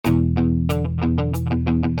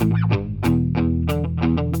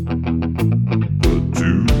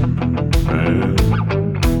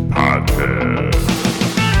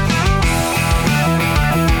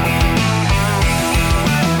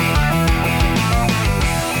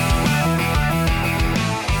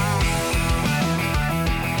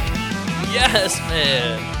Yes,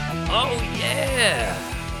 man. Oh, yeah.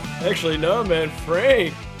 Actually, no, man.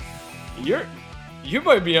 Frank, you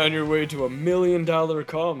might be on your way to $1 million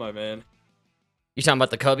call, my man. You talking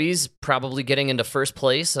about the Cubbies probably getting into first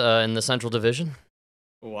place in the Central Division?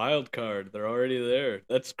 Wild card. They're already there.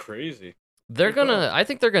 That's crazy. I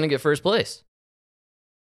think they're gonna get first place.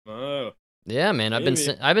 Oh. Yeah, man. I've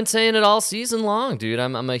Maybe. been saying it all season long, dude.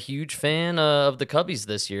 I'm a huge fan of the Cubbies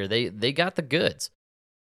this year. They got the goods.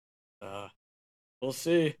 We'll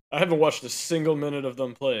see. I haven't watched a single minute of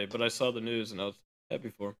them play, but I saw the news and I was happy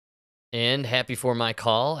for them. And happy for my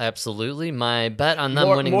call, absolutely. My bet on them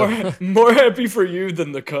winning more happy for you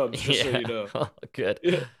than the Cubs, just so you know. Oh, good.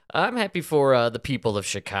 Yeah. I'm happy for the people of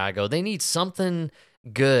Chicago. They need something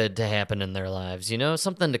good to happen in their lives,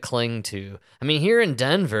 something to cling to. I mean, here in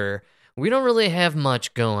Denver, we don't really have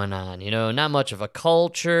much going on, not much of a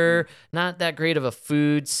culture, not that great of a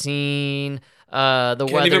food scene. The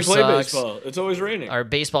Can't weather even play sucks. baseball. It's always raining. Our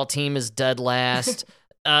baseball team is dead last.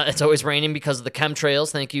 It's always raining because of the chemtrails.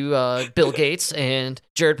 Thank you, Bill Gates and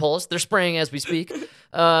Jared Polis. They're spraying as we speak.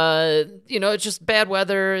 It's just bad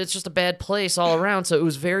weather. It's just a bad place all around. So it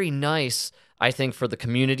was very nice, I think, for the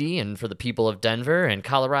community and for the people of Denver and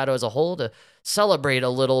Colorado as a whole to celebrate a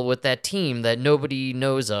little with that team that nobody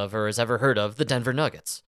knows of or has ever heard of, the Denver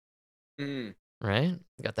Nuggets. Right?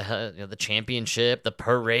 Got the championship, the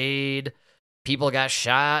parade. People got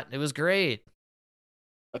shot. It was great.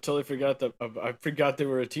 I totally forgot I forgot they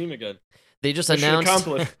were a team again. They just announced.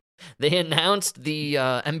 They announced the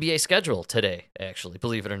NBA schedule today. Actually,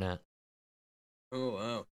 believe it or not. Oh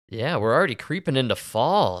wow. Yeah, we're already creeping into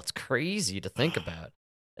fall. It's crazy to think about.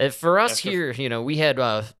 For us here, we had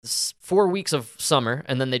 4 weeks of summer,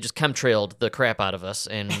 and then they just chemtrailed the crap out of us,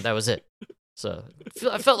 and that was it. So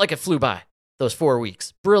I felt like it flew by, those 4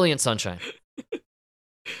 weeks. Brilliant sunshine.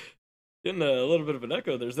 Getting a little bit of an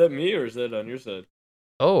echo there. Is that me or is that on your side?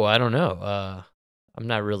 Oh, I don't know. I'm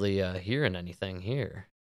not really hearing anything here.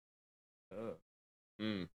 Oh.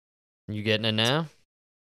 You getting it now?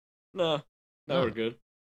 No. Now we're good.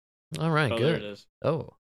 All right, good. There it is.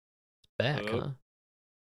 Oh. It's back, huh?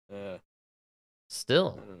 Yeah.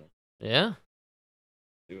 Still. I don't know. Yeah?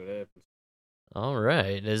 See what happens. All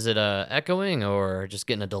right. Is it echoing or just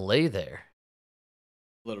getting a delay there?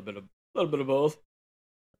 A little bit of both.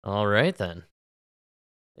 All right, then.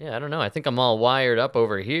 Yeah, I don't know. I think I'm all wired up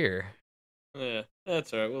over here. Yeah,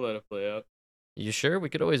 that's all right. We'll let it play out. You sure? We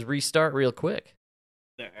could always restart real quick.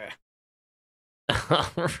 Nah.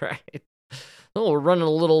 All right. Well, we're running a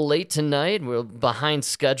little late tonight. We're behind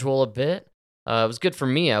schedule a bit. It was good for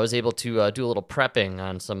me. I was able to do a little prepping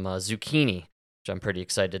on some zucchini, which I'm pretty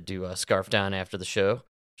excited to scarf down after the show.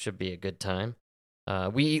 Should be a good time.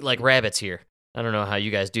 We eat like rabbits here. I don't know how you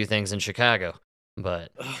guys do things in Chicago,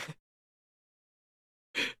 but...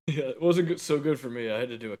 Yeah, it wasn't so good for me. I had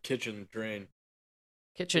to do a kitchen drain.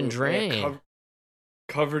 Kitchen drain?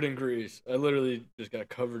 Covered in grease. I literally just got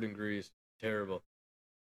covered in grease. Terrible.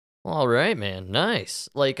 All right, man. Nice.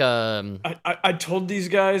 Like, I told these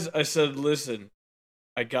guys, I said, listen,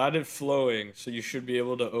 I got it flowing, so you should be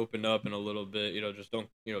able to open up in a little bit. Just don't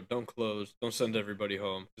close. Don't send everybody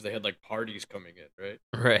home. Because they had, like, parties coming in, right?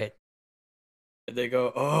 Right. And they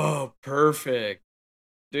go, oh, perfect.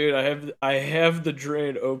 Dude, I have the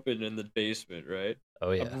drain open in the basement, right?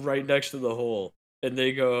 Oh, yeah. I'm right next to the hole. And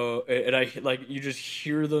they go, and I, like, you just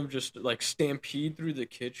hear them just, like, stampede through the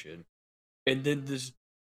kitchen. And then this,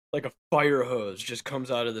 like, a fire hose just comes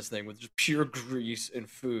out of this thing with just pure grease and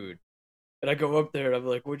food. And I go up there and I'm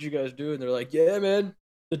like, what'd you guys do? And they're like, yeah, man,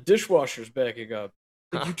 the dishwasher's backing up.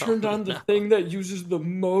 Like, you turned on the thing that uses the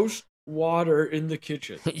most water in the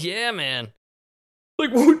kitchen. Yeah, man.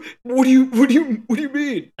 Like, what do you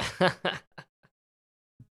mean?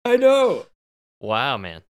 I know. Wow,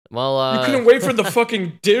 man. Well, you couldn't wait for the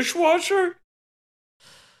fucking dishwasher?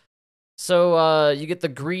 So, you get the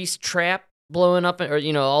grease trap blowing up,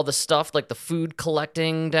 or all the stuff like the food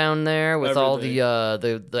collecting down there with Everything. all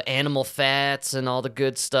the animal fats and all the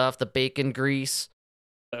good stuff, the bacon grease.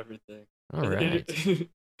 Everything. All right.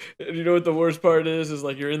 And you know what the worst part is? Is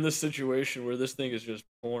like you're in this situation where this thing is just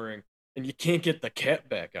pouring, and you can't get the cap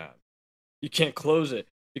back on. You can't close it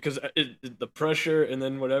because the pressure and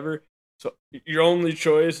then whatever. So your only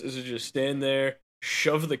choice is to just stand there,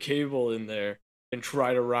 shove the cable in there, and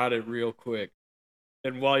try to rot it real quick.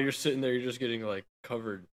 And while you're sitting there, you're just getting like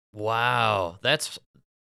covered. Wow, that's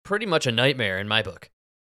pretty much a nightmare in my book.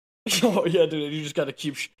 Oh yeah, dude, you just got to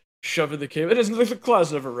keep shoving the cable. It isn't like the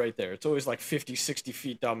claw's never right there. It's always like 50, 60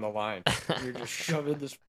 feet down the line. You're just shoving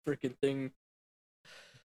this freaking thing.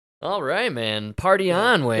 All right, man. Party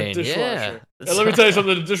on, Wayne. Yeah. And let me tell you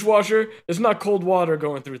something. The dishwasher, it's not cold water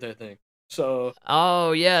going through that thing. So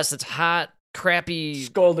Oh yes, it's hot, crappy,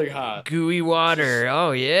 scalding hot. gooey water.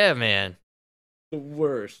 Oh yeah, man. The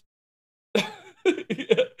worst.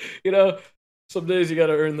 You know, some days you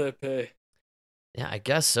gotta earn that pay. Yeah, I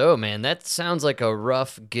guess so, man. That sounds like a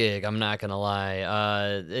rough gig, I'm not gonna lie.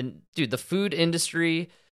 And dude, the food industry,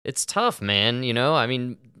 it's tough, man, you know? I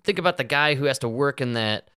mean, think about the guy who has to work in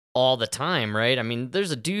that all the time, right? I mean,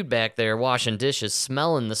 there's a dude back there washing dishes,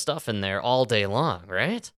 smelling the stuff in there all day long,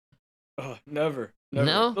 right? Never.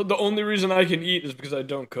 No? The only reason I can eat is because I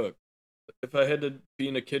don't cook. If I had to be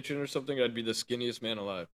in a kitchen or something, I'd be the skinniest man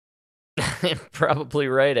alive. Probably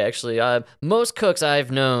right, actually. Most cooks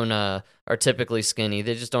I've known are typically skinny.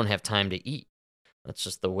 They just don't have time to eat. That's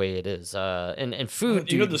just the way it is. And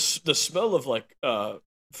food, You know dude. the smell of like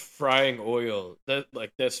frying oil,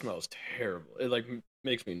 that smells terrible. It like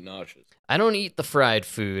makes me nauseous. I don't eat the fried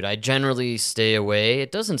food. I generally stay away.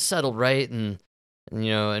 It doesn't settle right in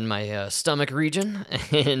my stomach region.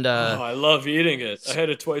 And I love eating it. I had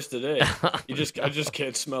it twice today. I just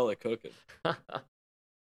can't smell it cooking.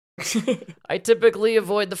 I typically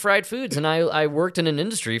avoid the fried foods, and I worked in an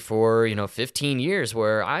industry for 15 years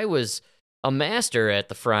where I was a master at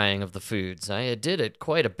the frying of the foods. I did it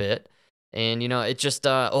quite a bit, and it just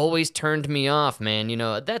always turned me off, man.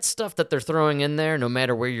 That stuff that they're throwing in there, no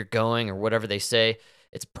matter where you're going or whatever they say,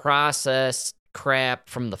 it's processed crap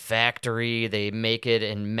from the factory. They make it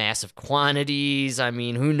in massive quantities. I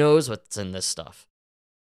mean, who knows what's in this stuff?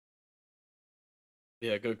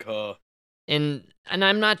 Yeah, good call. And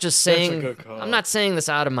I'm not just That's a saying good call. I'm not saying this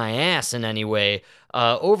out of my ass in any way.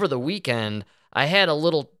 Over the weekend, I had a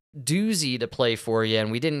little doozy to play for you,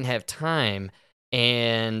 and we didn't have time.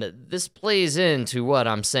 And this plays into what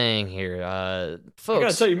I'm saying here, I gotta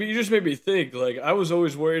folks. tell you, you just made me think. Like I was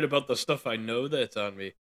always worried about the stuff I know that's on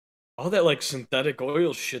me. All that like synthetic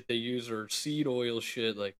oil shit they use or seed oil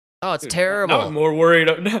shit. Like, Oh, it's dude, now terrible. I'm more worried.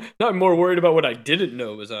 Now I'm more worried about what I didn't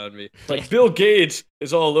know was on me. Like Bill Gates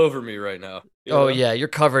is all over me right now. You Oh know? yeah, you're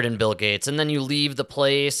covered in Bill Gates, and then you leave the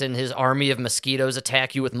place, and his army of mosquitoes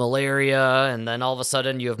attack you with malaria, and then all of a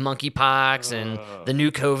sudden you have monkeypox and the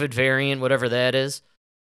new COVID variant, whatever that is.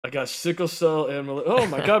 I got sickle cell and oh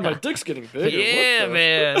my god, my dick's getting bigger. Yeah, What the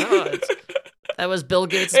man. Oh, that was Bill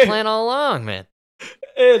Gates' Hey. plan all along, man.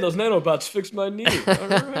 Hey, those nanobots fixed my knee. All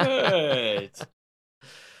right.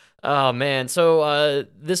 Oh man. So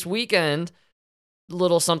this weekend,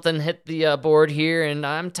 little something hit the board here, and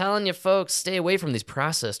I'm telling you, folks, stay away from these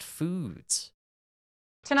processed foods.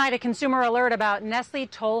 Tonight, a consumer alert about Nestle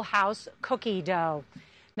Toll House cookie dough.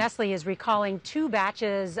 Nestle is recalling 2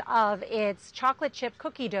 batches of its chocolate chip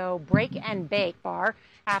cookie dough break and bake bar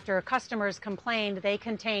after customers complained they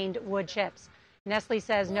contained wood chips. Nestle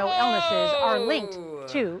says no illnesses are linked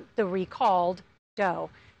to the recalled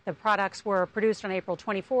dough. The products were produced on April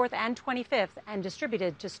 24th and 25th and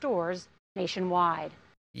distributed to stores nationwide.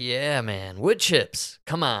 Yeah, man. Wood chips.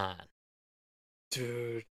 Come on.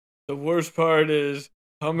 Dude, the worst part is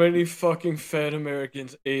how many fucking fat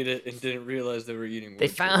Americans ate it and didn't realize they were eating wood They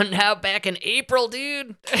chips. found out back in April,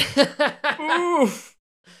 dude. Oof.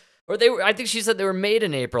 Or I think she said they were made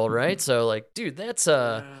in April, right? So like, dude, that's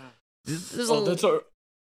this is Oh, that's our.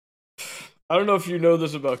 I don't know if you know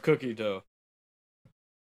this about cookie dough.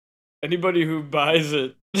 Anybody who buys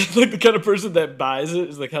it, like the kind of person that buys it,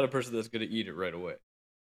 is the kind of person that's gonna eat it right away.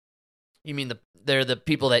 You mean they're the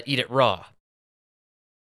people that eat it raw?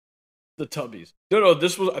 The tubbies. No,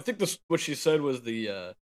 this was. I think this what she said was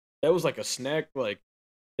the. That was like a snack. Like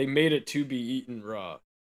they made it to be eaten raw,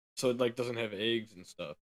 so it like doesn't have eggs and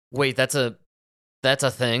stuff. Wait, that's a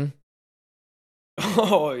thing?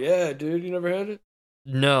 Oh yeah, dude, you never had it?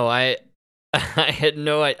 No, I had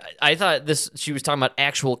no. I thought she was talking about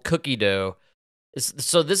actual cookie dough.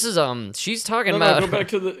 So this is she's talking about. No,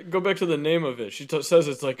 go back to the name of it. She says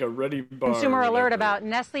it's like a ready bar. Consumer alert about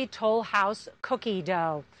Nestle Toll House cookie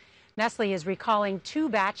dough. Nestle is recalling 2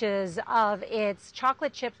 batches of its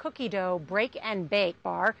chocolate chip cookie dough break and bake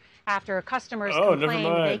bar after customers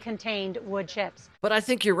complained they contained wood chips. But I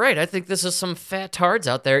think you're right. I think this is some fat tards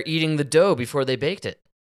out there eating the dough before they baked it.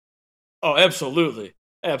 Oh, absolutely.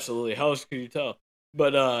 Absolutely. How else could you tell?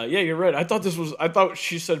 But yeah, you're right. I thought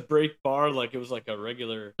she said break bar like it was like a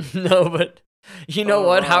regular. No, but you know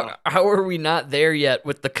what? How are we not there yet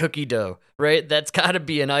with the cookie dough? Right? That's got to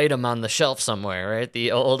be an item on the shelf somewhere, right?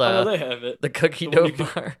 The old they have it. the cookie dough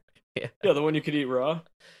bar. Yeah, the one you could eat raw.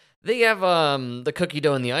 They have the cookie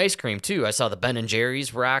dough and the ice cream too. I saw the Ben and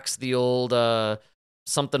Jerry's rocks the old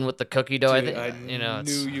something with the cookie dough. Dude, I think I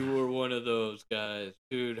knew you were one of those guys,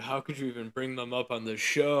 dude. How could you even bring them up on the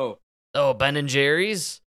show? Oh, Ben and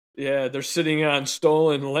Jerry's. Yeah, they're sitting on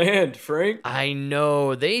stolen land, Frank. I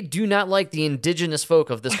know. They do not like the indigenous folk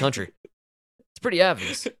of this country. It's pretty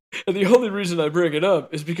obvious. And the only reason I bring it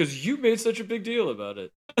up is because you made such a big deal about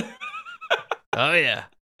it. Oh, yeah.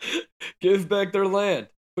 Give back their land.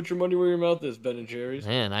 Put your money where your mouth is, Ben and Jerry's.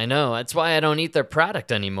 Man, I know. That's why I don't eat their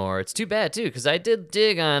product anymore. It's too bad, too, because I did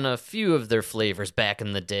dig on a few of their flavors back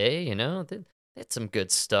in the day, you know? They had some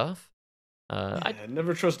good stuff. I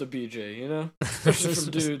never trust a BJ, you know? Especially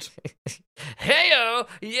from dudes. Heyo!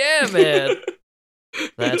 Yeah, man.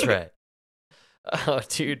 That's right. Oh,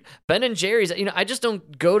 dude. Ben and Jerry's, you know, I just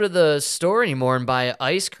don't go to the store anymore and buy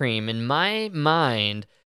ice cream. In my mind,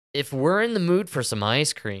 if we're in the mood for some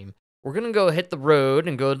ice cream, we're going to go hit the road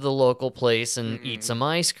and go to the local place and eat some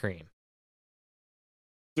ice cream.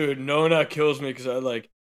 Dude, Nona kills me because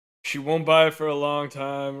she won't buy it for a long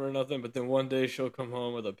time or nothing, but then one day she'll come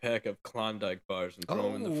home with a pack of Klondike bars and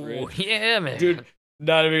throw them in the fridge. Yeah, man. Dude,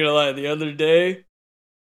 not even gonna lie, the other day,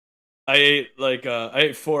 I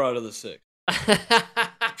ate 4 out of the 6.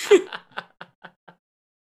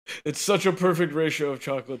 It's such a perfect ratio of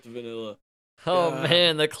chocolate to vanilla. Oh,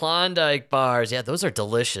 man, the Klondike bars. Yeah, those are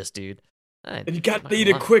delicious, dude. And you got to eat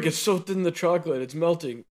it quick. It's soaked in the chocolate. It's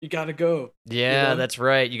melting. You got to go. Yeah, you know? That's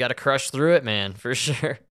right. You got to crush through it, man, for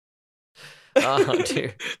sure. Oh,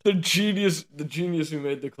 dude. The genius who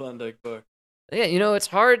made the Klondike bar. Yeah, you know, it's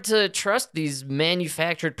hard to trust these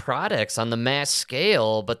manufactured products on the mass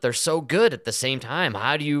scale, but they're so good at the same time.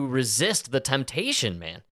 How do you resist the temptation,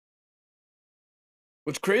 man?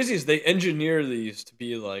 What's crazy is they engineer these to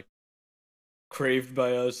be like craved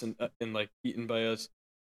by us and like eaten by us.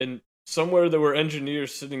 And somewhere there were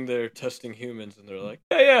engineers sitting there testing humans, and they're like,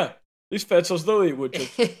 yeah, these fatzos, they'll eat wood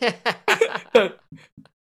chips.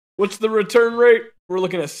 What's the return rate? We're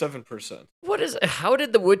looking at 7%. How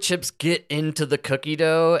did the wood chips get into the cookie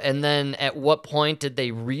dough? And then at what point did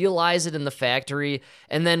they realize it in the factory?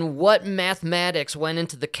 And then what mathematics went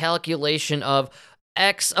into the calculation of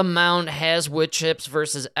X amount has wood chips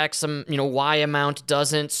versus Y amount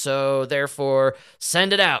doesn't, so therefore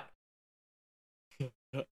send it out?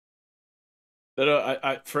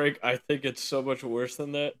 Frank, I think it's so much worse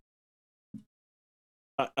than that.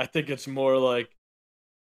 I think it's more like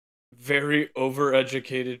very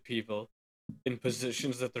overeducated people in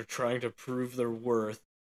positions that they're trying to prove their worth.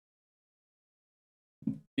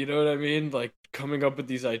 You know what I mean? Like coming up with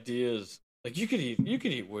these ideas. Like you could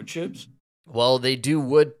eat wood chips. Well, they do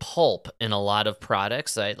wood pulp in a lot of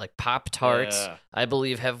products. Like Pop-Tarts, I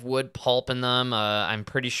believe, have wood pulp in them. I'm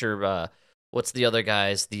pretty sure. What's the other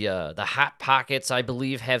guys? The Hot Pockets, I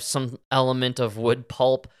believe, have some element of wood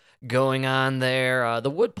pulp going on there. The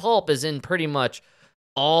wood pulp is in pretty much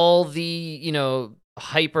all the,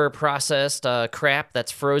 hyper processed crap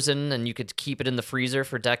that's frozen, and you could keep it in the freezer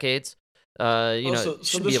for decades. So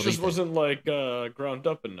this just wasn't like ground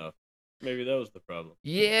up enough. Maybe that was the problem.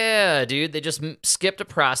 Yeah, dude, they just skipped a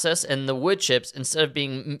process, and the wood chips, instead of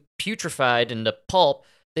being putrefied into pulp,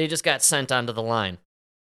 they just got sent onto the line.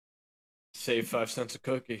 Save 5 cents a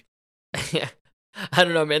cookie. Yeah, I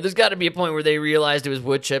don't know, man. There's got to be a point where they realized it was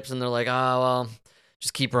wood chips, and they're like, "Oh well,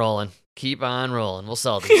 just keep rolling, keep on rolling. We'll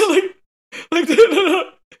sell these."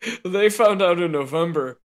 They found out in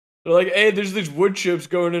November. They're like, "Hey, there's these wood chips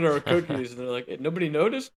going in our cookies," and they're like, hey, "Nobody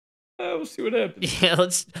noticed? We'll see what happens." Yeah,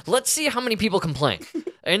 let's see how many people complain,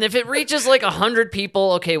 and if it reaches like 100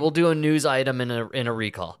 people, okay, we'll do a news item in a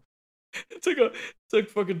recall. It took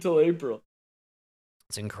fucking till April.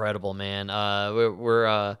 It's incredible, man.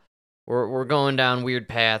 We're going down weird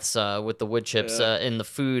paths with the wood chips in the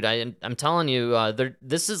food. I'm telling you,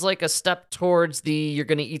 this is like a step towards you're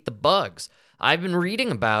gonna eat the bugs. I've been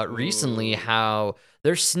reading about recently how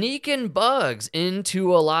they're sneaking bugs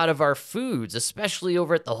into a lot of our foods, especially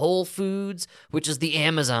over at the Whole Foods, which is the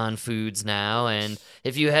Amazon Foods now. And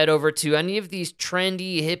if you head over to any of these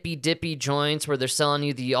trendy, hippy-dippy joints where they're selling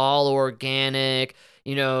you the all-organic,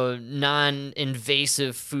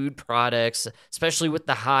 non-invasive food products, especially with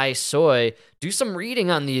the high soy, do some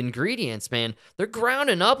reading on the ingredients, man. They're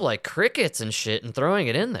grounding up like crickets and shit and throwing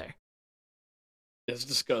it in there. It's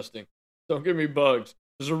disgusting. Don't give me bugs.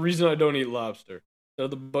 There's a reason I don't eat lobster. They're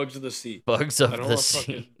the bugs of the sea. Bugs of the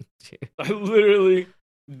sea. I literally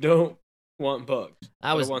don't want bugs.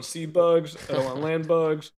 I don't want sea bugs. I don't want land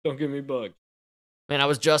bugs. Don't give me bugs. Man, I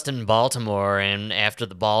was just in Baltimore, and after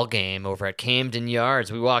the ball game over at Camden Yards,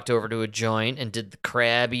 we walked over to a joint and did the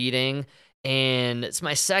crab eating, and it's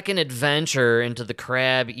my second adventure into the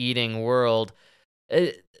crab eating world.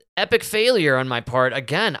 Epic failure on my part.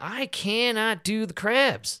 Again, I cannot do the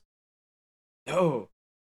crabs. No.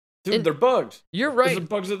 Dude, And they're bugs. You're Those are right.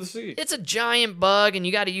 bugs of the sea. It's a giant bug, and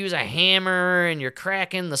you got to use a hammer, and you're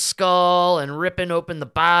cracking the skull and ripping open the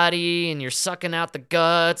body, and you're sucking out the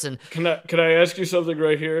guts. And Can I ask you something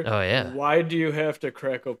right here? oh yeah, Why do you have to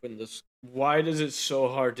crack open this? Why is it so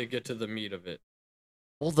hard to get to the meat of it?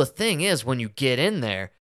 well the thing is, when you get in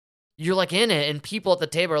there, you're like in it, and people at the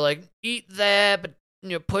table are like, eat that,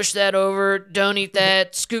 but push that over, don't eat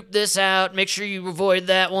that, scoop this out, make sure you avoid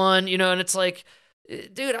that one, and it's like,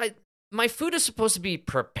 dude, my food is supposed to be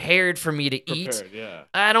prepared for me to eat. Prepared, yeah.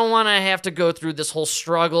 I don't want to have to go through this whole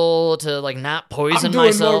struggle to like not poison I'm doing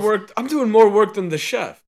myself. more work. I'm doing more work than the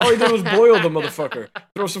chef. All he did was boil the motherfucker.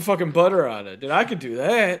 Throw some fucking butter on it. Dude, I could do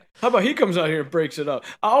that. How about he comes out here and breaks it up?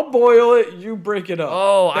 I'll boil it, you break it up.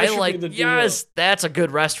 Oh, That I should be like, the deal. yes, that's a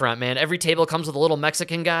good restaurant, man. Every table comes with a little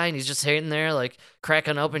Mexican guy, and he's just sitting there like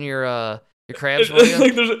cracking open your crabs. for It's you.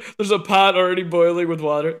 like there's a pot already boiling with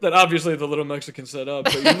water that obviously the little Mexican set up.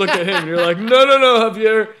 But you look at him and you're like, no,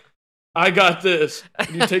 Javier, I got this.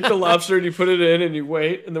 And you take the lobster and you put it in and you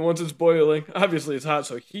wait. And then once it's boiling, obviously it's hot,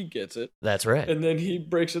 so he gets it. That's right. And then he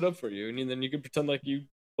breaks it up for you. And then you can pretend like you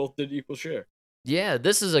both did equal share. Yeah,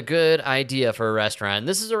 this is a good idea for a restaurant.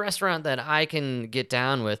 This is a restaurant that I can get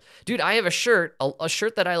down with. Dude, I have a shirt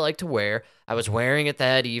that I like to wear. I was wearing it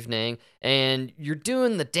that evening, and you're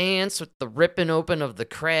doing the dance with the ripping open of the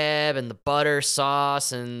crab and the butter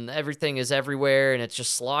sauce, and everything is everywhere, and it's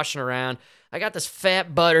just sloshing around. I got this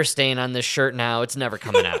fat butter stain on this shirt now. It's never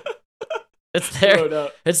coming out. It's there. No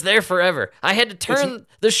doubt. It's there forever. I had to turn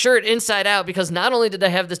the shirt inside out because not only did I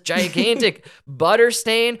have this gigantic butter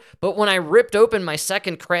stain, but when I ripped open my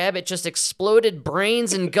second crab, it just exploded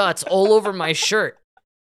brains and guts all over my shirt.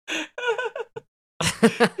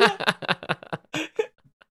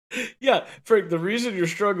 Yeah, Frank, the reason you're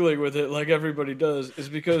struggling with it like everybody does is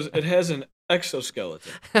because it has an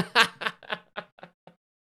exoskeleton.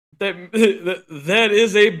 That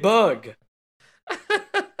is a bug.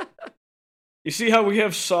 You see how we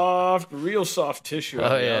have real soft tissue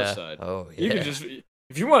on the outside. Oh, yeah. You could just,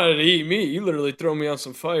 if you wanted to eat me, you literally throw me on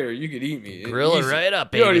some fire. You could eat me. Grill it Easy. right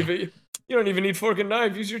up, You baby. don't even need fork and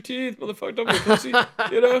knife. Use your teeth, motherfucker. Don't be a pussy.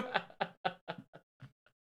 You know?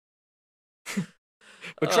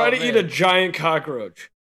 But try to eat a giant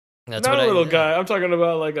cockroach. That's Not what a little I, guy. I'm talking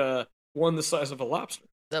about like one the size of a lobster.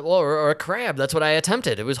 or a crab. That's what I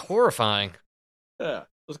attempted. It was horrifying. Yeah.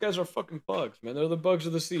 Those guys are fucking bugs, man. They're the bugs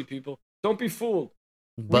of the sea, people. Don't be fooled.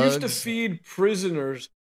 We Bugs. used to feed prisoners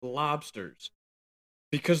lobsters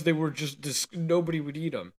because they were just nobody would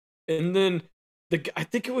eat them. And then I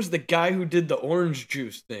think it was the guy who did the orange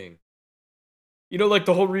juice thing. You know, like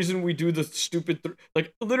the whole reason we do the stupid,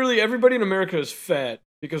 like literally everybody in America is fat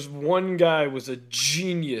because one guy was a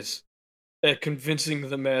genius at convincing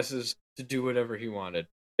the masses to do whatever he wanted.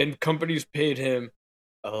 And companies paid him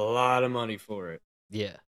a lot of money for it.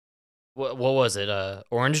 Yeah. What was it?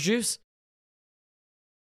 Orange juice?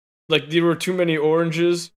 Like there were too many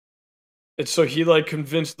oranges. And so he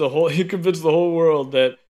convinced the whole world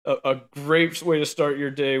that a great way to start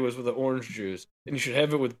your day was with an orange juice. And you should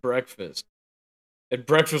have it with breakfast. And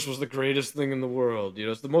breakfast was the greatest thing in the world. You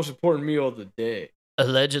know, it's the most important meal of the day.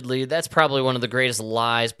 Allegedly, that's probably one of the greatest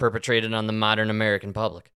lies perpetrated on the modern American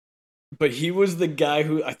public. But he was the guy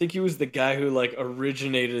who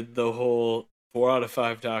originated the whole 4 out of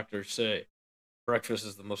 5 doctors say breakfast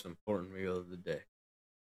is the most important meal of the day.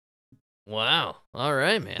 Wow. All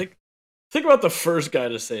right, man. Think about the first guy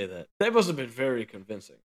to say that. That must have been very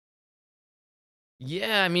convincing.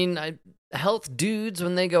 Yeah, I mean, health dudes,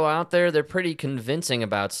 when they go out there, they're pretty convincing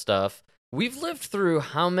about stuff. We've lived through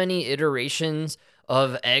how many iterations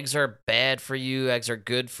of eggs are bad for you, eggs are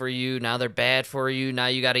good for you, now they're bad for you, now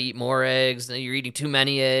you got to eat more eggs, now you're eating too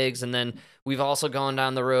many eggs, and then we've also gone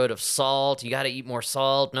down the road of salt. You got to eat more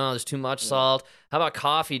salt. No, there's too much salt. How about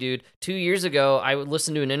coffee, dude? 2 years ago, I would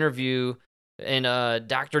listen to an interview, and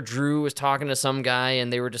Dr. Drew was talking to some guy,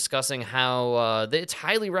 and they were discussing how it's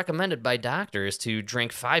highly recommended by doctors to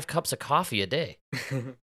drink 5 cups of coffee a day.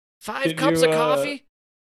 5 cups of coffee?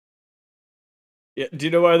 Yeah. Do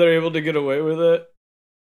you know why they're able to get away with it?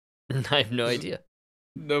 I have no idea.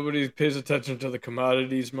 Nobody pays attention to the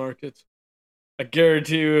commodities markets. I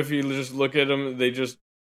guarantee you, if you just look at them, they just,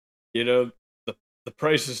 the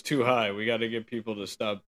price is too high. We got to get people to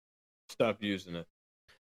stop using it.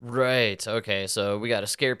 Right. Okay. So we got to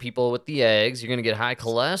scare people with the eggs. You're gonna get high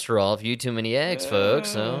cholesterol if you eat too many eggs, folks.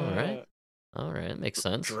 So, all right, makes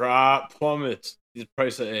sense. Drop plummets the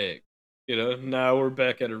price of egg. Now we're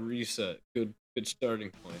back at a reset. Good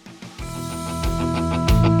starting point.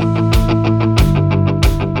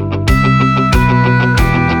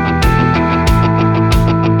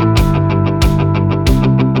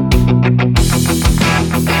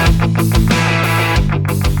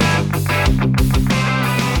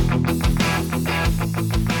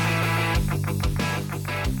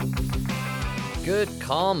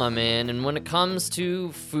 call, my man. And when it comes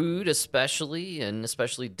to food, especially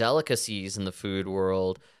delicacies in the food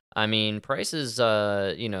world, I mean, prices,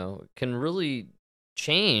 can really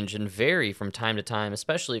change and vary from time to time,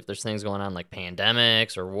 especially if there's things going on like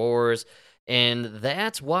pandemics or wars. And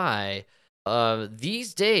that's why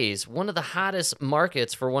these days, one of the hottest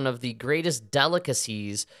markets for one of the greatest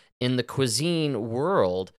delicacies in the cuisine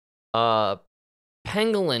world,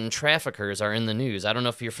 pangolin traffickers are in the news. I don't know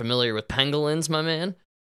if you're familiar with pangolins, my man.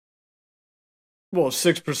 Well,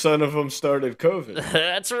 6% of them started COVID.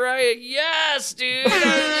 That's right. Yes, dude.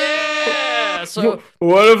 Yeah. So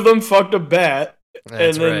one of them fucked a bat,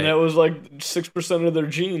 that's and then right. that was like 6% of their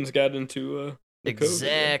genes got into the COVID.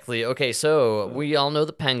 Exactly. Okay, so we all know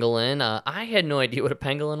the pangolin. I had no idea what a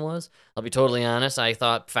pangolin was. I'll be totally honest. I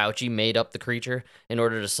thought Fauci made up the creature in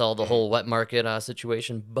order to sell the whole wet market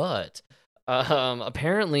situation. But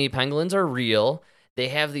apparently, pangolins are real. They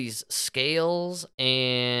have these scales,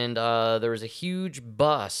 and there was a huge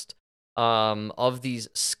bust of these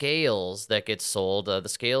scales that gets sold. The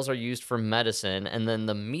scales are used for medicine, and then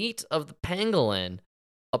the meat of the pangolin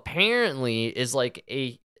apparently is like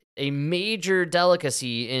a major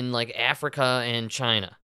delicacy in like Africa and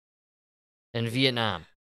China and Vietnam.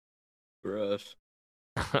 Gross.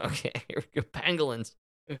 Okay, here we go. Pangolins.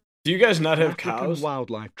 Do you guys not An have African cows?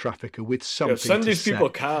 wildlife trafficker with something Send to these people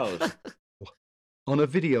say. cows. On a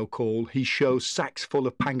video call, he shows sacks full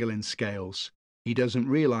of pangolin scales. He doesn't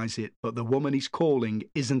realise it, but the woman he's calling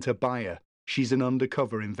isn't a buyer. She's an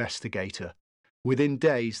undercover investigator. Within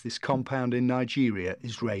days, this compound in Nigeria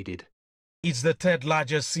is raided. It's the third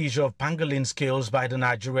largest seizure of pangolin scales by the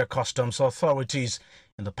Nigeria Customs authorities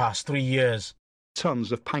in the past 3 years.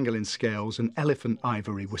 Tons of pangolin scales and elephant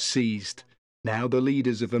ivory were seized. Now the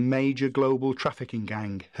leaders of a major global trafficking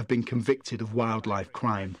gang have been convicted of wildlife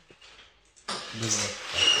crime.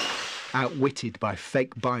 Outwitted by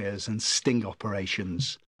fake buyers and sting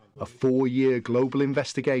operations. A 4-year global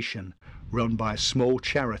investigation run by a small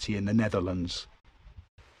charity in the Netherlands.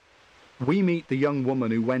 We meet the young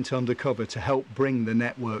woman who went undercover to help bring the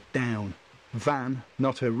network down. Van,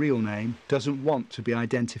 not her real name, doesn't want to be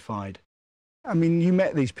identified. I mean, you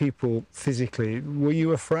met these people physically. Were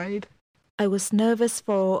you afraid? I was nervous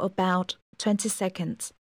for about 20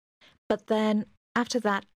 seconds. But then, after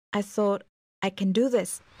that, I thought, I can do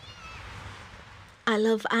this. I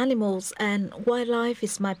love animals and wildlife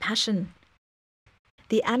is my passion.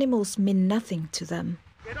 The animals mean nothing to them.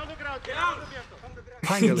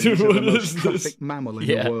 Pangolins Dude, are what the most is this? trafficked mammal in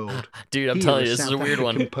Yeah. the world. Dude, I'm Here, telling you, a this is a South weird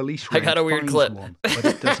African one. police I got a rank weird finds clip. one, but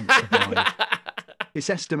it doesn't survive. It's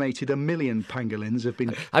estimated 1 million pangolins have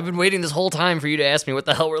been I've been waiting this whole time for you to ask me what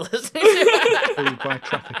the hell we're listening to. killed by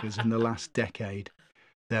traffickers in the last decade.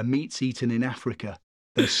 Their meat's eaten in Africa,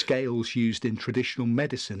 their scales used in traditional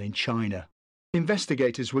medicine in China.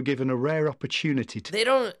 Investigators were given a rare opportunity to They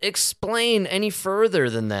don't explain any further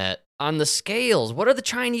than that on the scales. What are the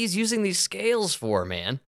Chinese using these scales for,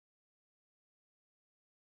 man?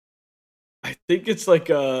 I think it's like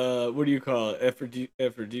what do you call it?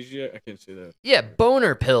 Aphrodisiac? I can't say that. Yeah,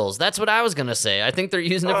 boner pills. That's what I was gonna say. I think they're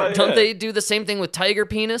using it for. Oh, Don't yeah. they do the same thing with tiger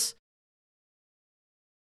penis?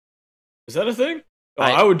 Is that a thing? Oh,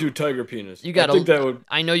 I- I would do tiger penis. You gotta- I think that would.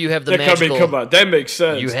 I know you have the That magical. come on, that makes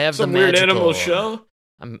sense. You have some the weird magical- animal shell.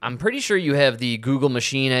 I'm pretty sure you have the Google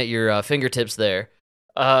machine at your fingertips there.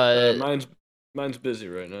 Mine's busy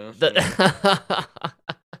right now. so- The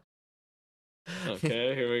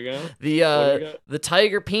Okay, here we go. What do we got? the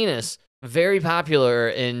tiger penis, very popular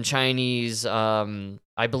in Chinese,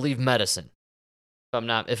 I believe medicine.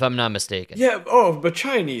 If I'm not mistaken. Yeah. Oh, but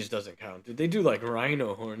Chinese doesn't count, dude. They do like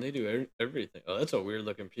rhino horn. They do everything. Oh, that's a weird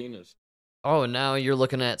looking penis. Oh, now you're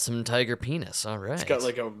looking at some tiger penis. All right. It's got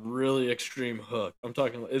like a really extreme hook. I'm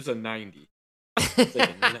talking. It's a 90. It's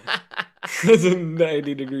like it's a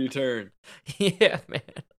 90-degree turn. Yeah, man.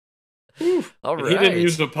 All And right. he didn't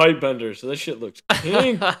use the pipe bender, so that shit looks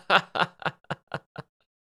pink.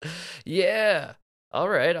 Yeah. All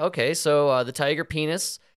right. Okay. So the tiger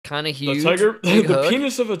penis, kind of huge. The big hook.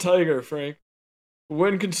 penis of a tiger, Frank,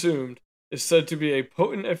 when consumed, is said to be a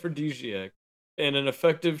potent aphrodisiac and an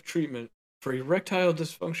effective treatment for erectile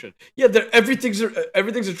dysfunction. Yeah, everything's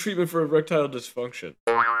a treatment for erectile dysfunction.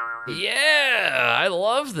 Yeah, I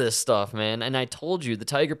love this stuff, man. And I told you, the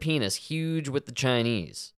tiger penis, huge with the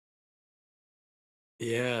Chinese.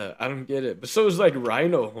 Yeah, I don't get it. But so is like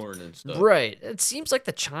rhino horn and stuff. Right. It seems like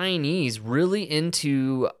the Chinese really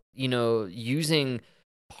into, using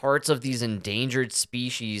parts of these endangered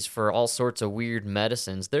species for all sorts of weird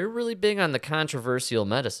medicines. They're really big on the controversial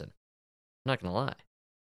medicine. I'm not going to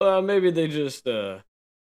lie. Maybe they just yeah,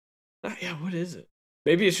 what is it?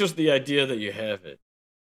 Maybe it's just the idea that you have it.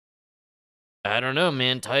 I don't know,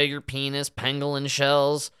 man. Tiger penis, pangolin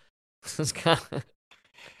shells. It's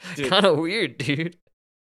kind of weird, dude.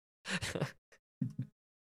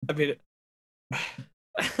 I mean,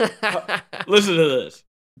 listen to this.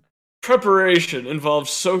 Preparation involves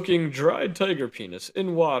soaking dried tiger penis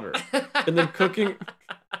in water and then cooking.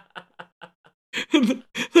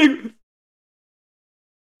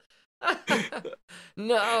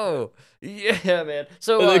 No. Yeah, man.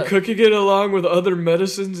 So And then cooking it along with other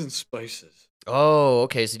medicines and spices. oh,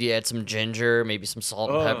 okay. So do you add some ginger, maybe some salt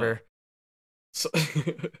and pepper So,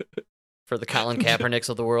 for the Colin Kaepernicks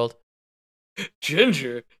of the world?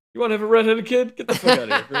 ginger? You want to have a redheaded kid? Get the fuck out of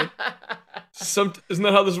here, bro. Isn't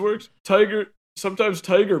that how this works? Sometimes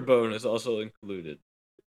tiger bone is also included.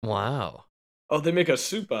 Wow. Oh, they make a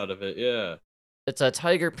soup out of it, yeah. It's a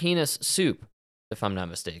tiger penis soup, if I'm not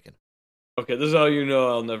mistaken. Okay, this is how you know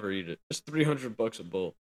I'll never eat it. It's $300 a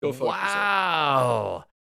bowl. Go fuck yourself. Wow.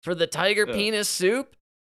 For the tiger penis soup?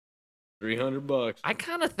 $300. I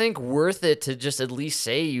kind of think worth it to just at least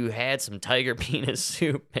say you had some tiger penis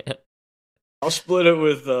soup, man. I'll split it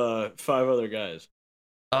with 5 other guys.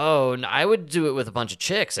 Oh, no, I would do it with a bunch of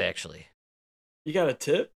chicks, actually. You got a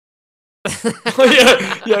tip?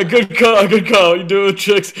 Oh, yeah, good call. You do it with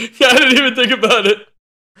chicks. Yeah, I didn't even think about it.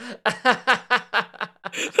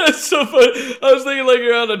 That's so funny. I was thinking like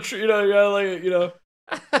you're on a tree, you're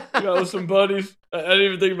with some buddies. I didn't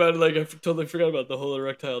even think about it. Like I totally forgot about the whole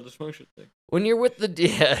erectile dysfunction thing. When you're with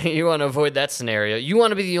you want to avoid that scenario. You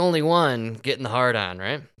want to be the only one getting the hard on,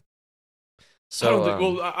 right?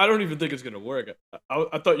 So, I don't even think it's gonna work.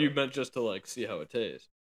 I thought you meant just to like see how it tastes.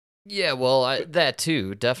 yeah, well, that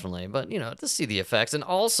too, definitely. But, to see the effects. And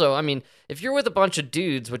also, I mean, if you're with a bunch of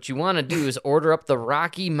dudes, what you want to do is order up the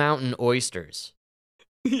Rocky Mountain oysters.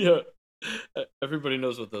 Yeah, everybody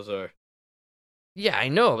knows what those are. Yeah, I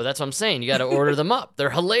know, but that's what I'm saying. You got to order them up. They're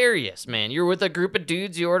hilarious, man. You're with a group of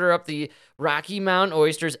dudes, you order up the Rocky Mountain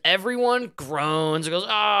oysters. Everyone groans and goes,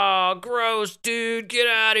 "Oh, gross, dude, get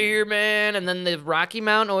out of here, man." And then the Rocky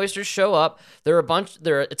Mountain oysters show up.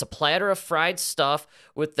 It's a platter of fried stuff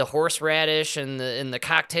with the horseradish and the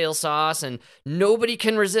cocktail sauce, and nobody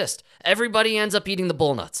can resist. Everybody ends up eating the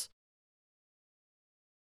bull nuts.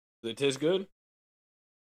 Do they taste good?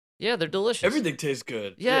 Yeah, they're delicious. Everything tastes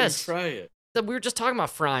good. Yes. Yeah, you fry it. We were just talking about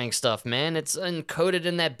frying stuff, man. It's encoded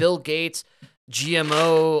in that Bill Gates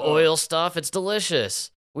GMO oil stuff. It's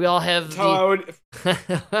delicious. We all have That's how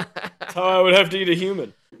I would have to eat a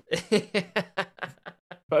human. If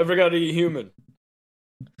I ever got to eat human.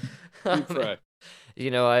 Deep fry.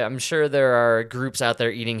 I'm sure there are groups out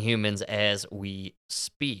there eating humans as we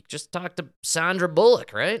speak. Just talk to Sandra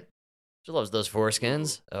Bullock, right? She loves those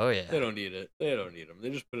foreskins. Oh, yeah. They don't eat it. They don't eat them. They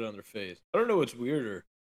just put it on their face. I don't know what's weirder.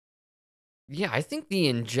 Yeah, I think the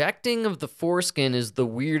injecting of the foreskin is the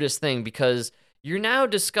weirdest thing because you're now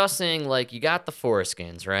discussing, like, you got the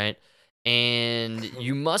foreskins, right? And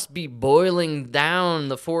you must be boiling down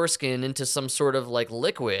the foreskin into some sort of, like,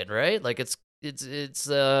 liquid, right? Like, it's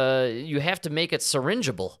you have to make it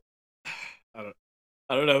syringeable. I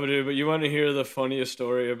don't know, dude, but you want to hear the funniest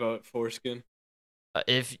story about foreskin?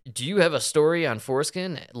 Do you have a story on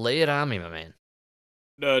foreskin? Lay it on me, my man.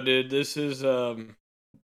 No, dude, this is, I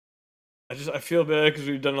feel bad because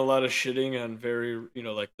we've done a lot of shitting on very,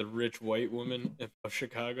 like the rich white women of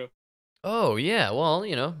Chicago. Oh, yeah. Well,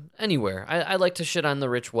 anywhere. I like to shit on the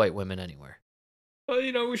rich white women anywhere. Well,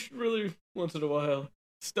 we should really, once in a while,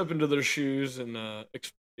 step into their shoes and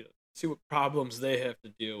see what problems they have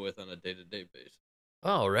to deal with on a day-to-day basis.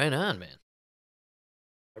 Oh, right on, man.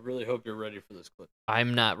 I really hope you're ready for this clip.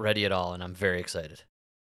 I'm not ready at all, and I'm very excited.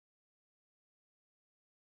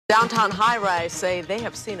 Downtown high-rise say they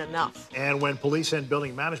have seen enough. And when police and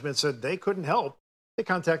building management said they couldn't help, they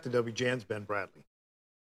contacted WJN's Ben Bradley.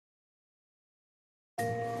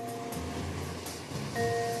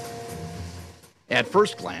 At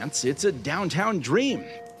first glance, it's a downtown dream.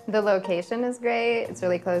 The location is great. It's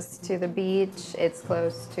really close to the beach. It's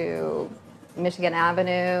close to Michigan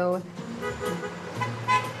Avenue.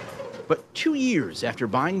 But 2 years after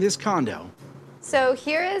buying this condo, So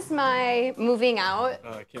here is my moving out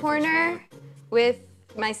corner with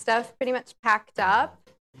my stuff pretty much packed up.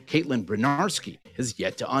 Caitlin Bernarski has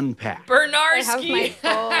yet to unpack. I have my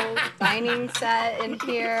full dining set in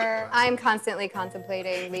here. I'm constantly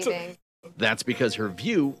contemplating leaving. That's because her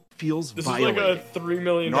view feels This violated. is like a $3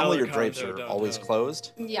 million Normally your condo drapes are downtown. always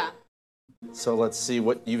closed. Yeah. So let's see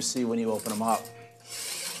what you see when you open them up.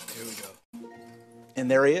 Here we go. And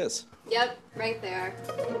there he is. Yep, right there.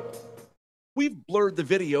 We've blurred the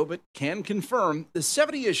video, but can confirm the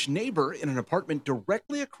 70-ish neighbor in an apartment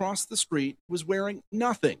directly across the street was wearing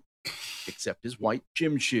nothing except his white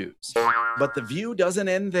gym shoes. But the view doesn't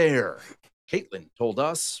end there. Caitlin told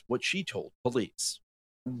us what she told police.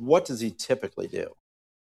 What does he typically do?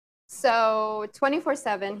 So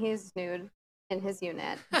 24/7, he's nude in his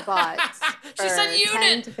unit, but for She said 10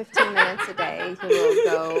 unit! to 15 minutes a day, he will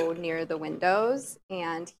go near the windows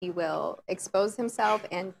and he will expose himself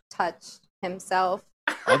and touch himself.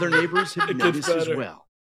 Other neighbors have noticed as well.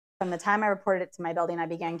 From the time I reported it to my building, I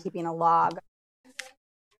began keeping a log.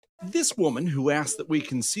 This woman, who asked that we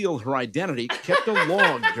conceal her identity, kept a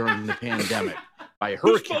log during the pandemic. By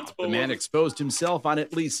her count, the man exposed himself on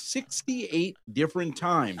at least 68 different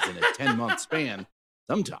times in a 10-month span,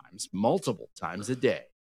 sometimes multiple times a day.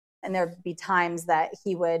 And there'd be times that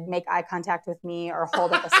he would make eye contact with me or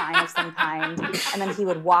hold up a sign of some kind. And then he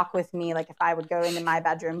would walk with me. Like if I would go into my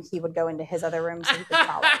bedroom, he would go into his other room so he could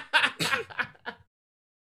follow.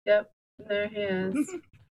 Yep, there he is.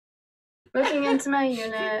 Looking into my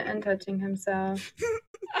unit and touching himself.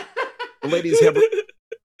 The ladies have...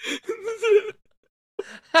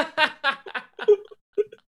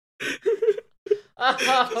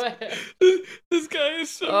 This guy is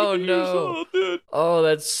so Oh years no. old, dude. Oh,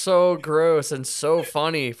 that's so gross and so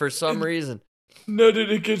funny for some reason. No,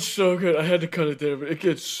 dude, it gets so good. I had to cut it there, but it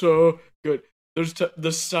gets so good. There's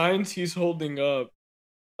the signs he's holding up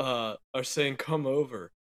are saying, "Come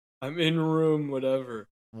over. I'm in room, whatever."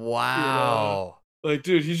 Wow. You know? Like,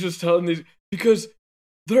 dude, he's just telling these because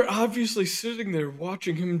they're obviously sitting there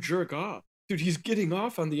watching him jerk off. Dude, he's getting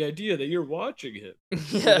off on the idea that you're watching him.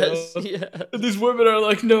 Yes, You know? yes. And these women are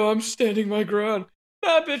like, "No, I'm standing my ground."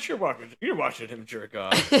 Nah, bitch, you're watching him jerk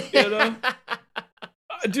off. You know?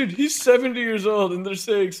 Dude, he's 70 years old, and they're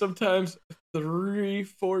saying sometimes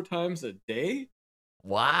 3-4 times a day.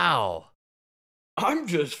 Wow. I'm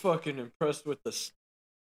just fucking impressed with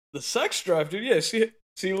the sex drive, dude. Yeah,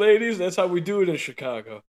 see, ladies, that's how we do it in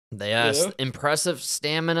Chicago. Yes, You know? impressive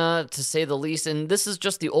stamina to say the least. And this is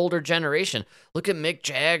just the older generation. Look at Mick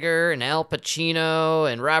Jagger and Al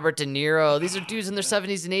Pacino and Robert De Niro. These are dudes in their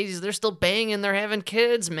 70s and 80s. They're still banging. They're having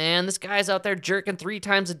kids, man. This guy's out there jerking 3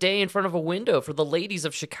 times a day in front of a window for the ladies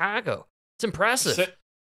of Chicago. It's impressive.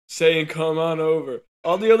 Saying, "Come on over."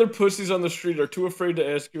 All the other pussies on the street are too afraid to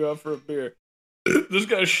ask you out for a beer. This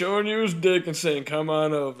guy's showing you his dick and saying, "Come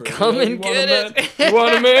on over." Come You and want get a man? it. You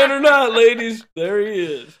want a man or not, ladies? There he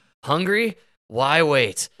is. Hungry? Why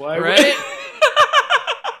wait? Why right?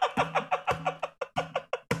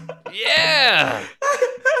 Yeah.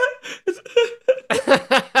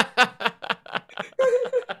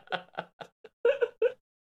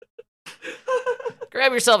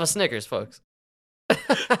 Grab yourself a Snickers, folks.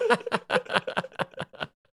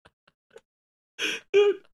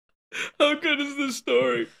 How good is this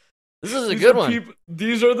story? This is a good one.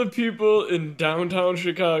 These are the people in downtown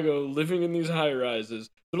Chicago living in these high rises.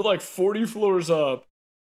 They're like 40 floors up.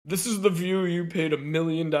 This is the view you paid $1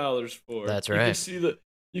 million for. That's You right.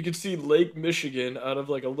 can see Lake Michigan out of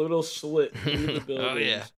like a little slit through the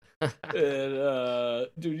buildings. Oh, yeah. And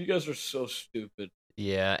dude, you guys are so stupid.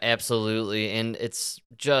 Yeah, absolutely. And it's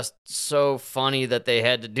just so funny that they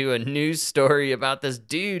had to do a news story about this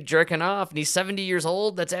dude jerking off, and he's 70 years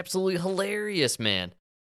old. That's absolutely hilarious, man.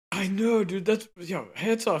 I know, dude. That's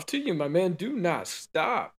hats off to you, my man. Do not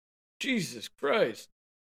stop. Jesus Christ.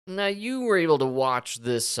 Now, you were able to watch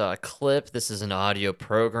this clip. This is an audio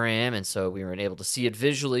program, and so we weren't able to see it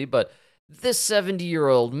visually, but this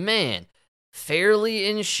 70-year-old man, fairly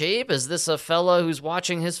in shape? Is this a fella who's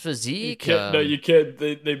watching his physique? No, you can't.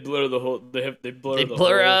 They blur the whole. They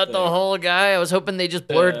blur out thing. the whole guy. I was hoping they just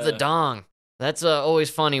blurred the Yeah. dong. That's always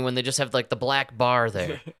funny when they just have like the black bar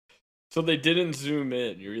there. So they didn't zoom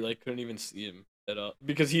in. You like couldn't even see him at all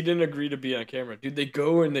because he didn't agree to be on camera. Dude, they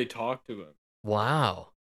go and they talk to him, Wow.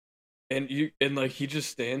 and like he just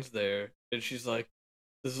stands there, and she's like,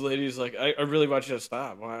 this lady's like, I really want you to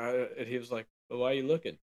stop. Why? And he was like, well, why are you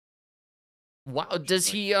looking? Wow. Does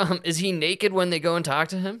he is he naked when they go and talk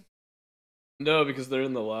to him? No, because they're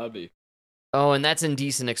in the lobby. Oh, and that's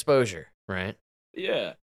indecent exposure, right?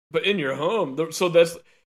 Yeah, but in your home. So that's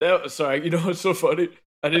that. Sorry, you know what's so funny?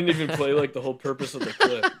 I didn't even play like the whole purpose of the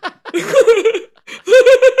clip.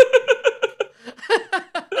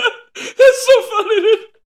 That's so funny, dude.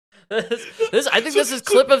 I think this is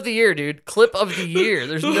clip of the year, dude. Clip of the year.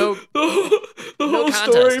 There's no the no whole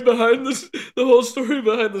contest. story behind this. The whole story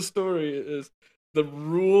behind the story is the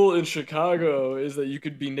rule in Chicago is that you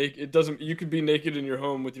could be naked. It doesn't. You could be naked in your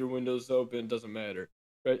home with your windows open. Doesn't matter,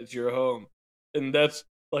 right? It's your home, and that's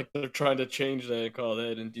like they're trying to change that and call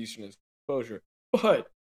that indecent exposure. But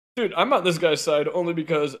dude, I'm on this guy's side only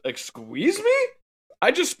because, like, squeeze me?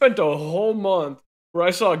 I just spent a whole month where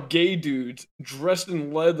I saw gay dudes dressed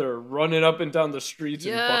in leather running up and down the streets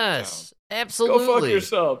in Bucktown. Yes, absolutely. Go fuck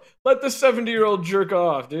yourself. Let the 70-year-old jerk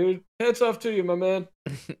off, dude. Hats off to you, my man.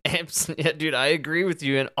 Absolutely, yeah, dude. I agree with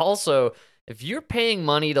you. And also, if you're paying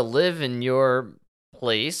money to live in your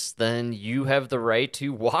place, then you have the right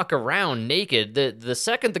to walk around naked. The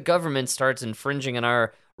second the government starts infringing on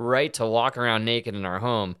our right to walk around naked in our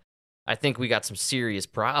home, I think we got some serious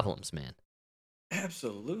problems, man.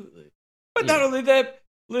 Absolutely. But not only that,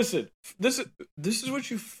 listen, this is what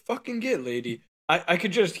you fucking get, lady. I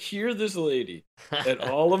could just hear this lady at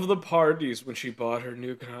all of the parties when she bought her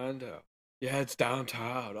new condo. Yeah, it's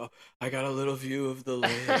downtown. Oh, I got a little view of the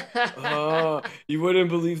lake. Oh, you wouldn't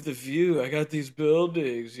believe the view. I got these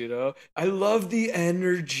buildings, you know. I love the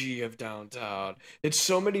energy of downtown. It's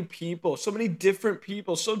so many people, so many different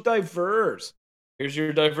people, so diverse. Here's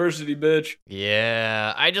your diversity, bitch.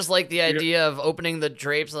 Yeah, I just like the idea of opening the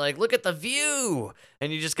drapes, like, look at the view.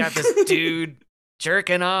 And you just got this dude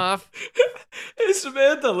jerking off. Hey,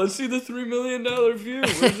 Samantha, let's see the $3 million view.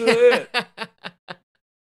 Where's it at?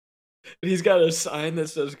 And he's got a sign that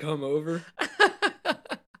says, come over.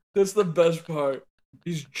 That's the best part.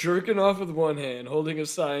 He's jerking off with one hand, holding a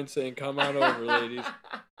sign saying, come on over, ladies.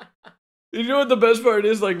 You know what the best part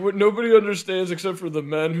is? Like, what nobody understands except for the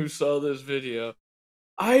men who saw this video.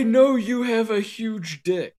 I know you have a huge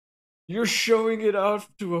dick. You're showing it off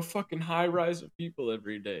to a fucking high rise of people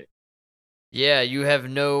every day. Yeah, you have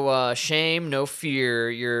no shame, no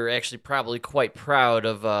fear. You're actually probably quite proud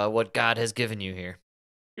of what God has given you here.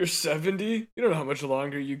 You're 70? You don't know how much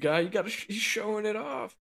longer you got. He's showing it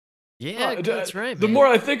off. Yeah, that's right, man. The more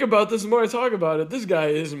I think about this, the more I talk about it. This guy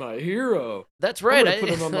is my hero. That's right. I'm gonna put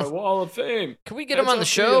him on my wall of fame. Can we get him on the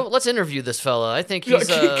show? Let's interview this fella. I think he's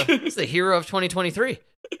the hero of 2023.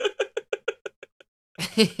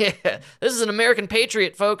 Yeah, this is an American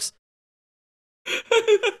patriot, folks.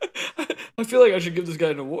 I feel like I should give this guy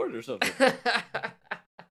an award or something.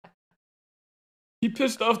 He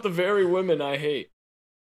pissed off the very women I hate.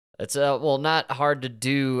 It's well, not hard to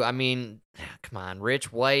do. I mean, come on,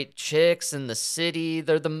 rich white chicks in the city,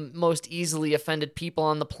 they're the most easily offended people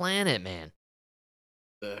on the planet, man.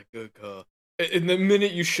 Good call. And the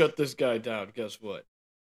minute you shut this guy down, guess what?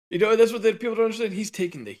 You know, that's what people don't understand. He's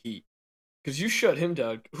taking the heat. Because you shut him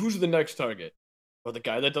down, who's the next target? Well, the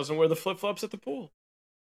guy that doesn't wear the flip-flops at the pool.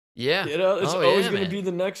 Yeah. You know, it's always going to be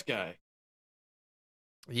the next guy.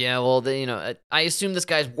 Yeah, well, I assume this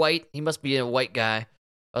guy's white. He must be a white guy.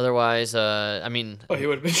 Otherwise, I mean... Oh, he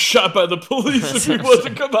would have been shot by the police if he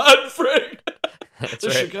wasn't. Come on, Frank. That's It's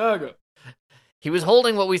right. Chicago. He was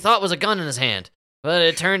holding what we thought was a gun in his hand. But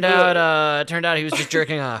it turned out he was just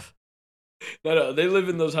jerking off. No, they live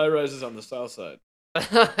in those high-rises on the south side.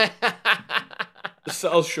 The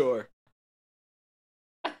South Shore.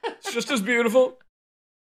 It's just as beautiful.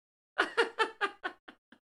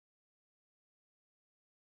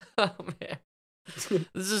 Oh, man.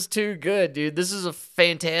 This is too good, dude. This is a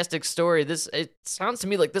fantastic story. It sounds to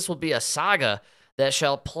me like this will be a saga that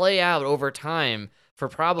shall play out over time for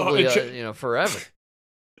probably, forever.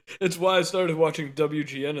 It's why I started watching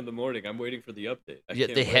WGN in the morning. I'm waiting for the update.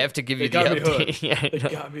 They have to give you the update. Yeah, they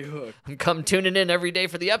got me hooked. I'm tuning in every day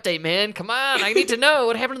for the update, man. Come on, I need to know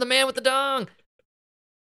what happened to the man with the dong.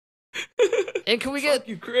 And can we get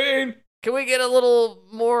Ukraine? Can we get a little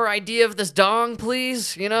more idea of this dong,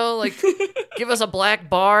 please? You know, like give us a black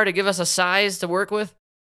bar to give us a size to work with.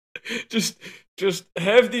 Just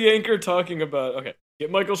have the anchor talking about. Okay,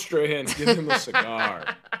 get Michael Strahan, give him a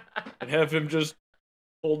cigar, and have him just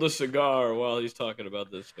hold a cigar while he's talking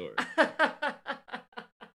about this story.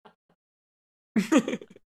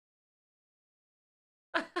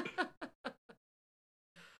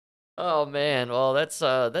 Oh man, well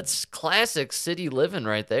that's classic city living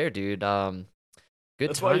right there, dude. Good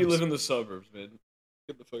That's times. why you live in the suburbs, man.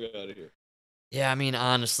 Get the fuck out of here. Yeah, I mean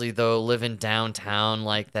honestly though, living downtown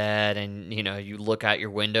like that, and you look out your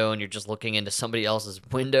window and you're just looking into somebody else's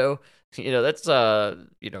window. That's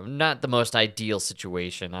not the most ideal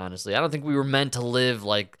situation, honestly. I don't think we were meant to live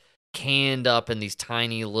like canned up in these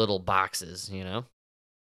tiny little boxes,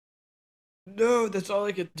 No, that's all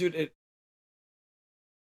I could, dude.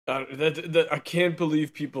 I can't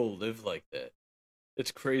believe people live like that.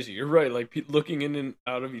 It's crazy. You're right. Like looking in and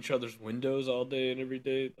out of each other's windows all day and every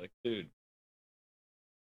day. Like, dude.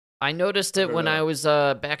 I noticed it when I was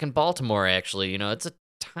back in Baltimore. Actually, it's a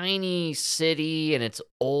tiny city and it's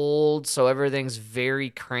old, so everything's very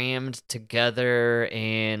crammed together.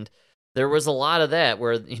 And there was a lot of that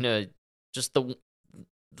where just the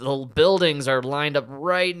buildings are lined up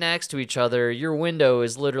right next to each other. Your window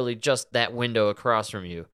is literally just that window across from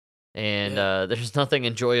you. And there's nothing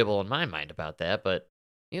enjoyable in my mind about that. But,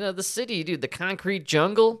 the city, dude, the concrete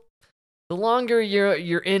jungle, the longer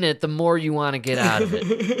you're in it, the more you want to get out of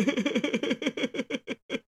it.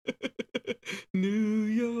 New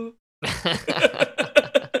York.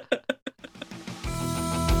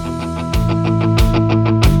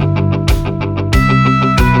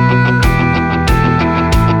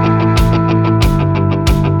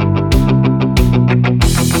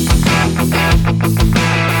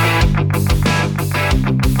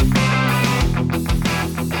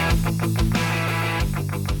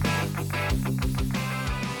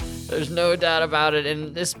 There's no doubt about it,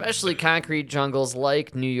 and especially concrete jungles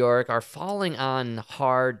like New York are falling on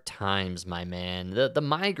hard times, my man. The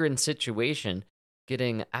migrant situation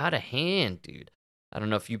getting out of hand, dude. I don't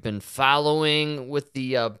know if you've been following with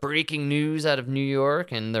the breaking news out of New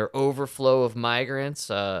York and their overflow of migrants.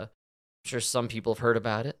 I'm sure some people have heard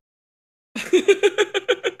about it.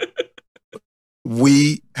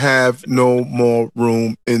 We have no more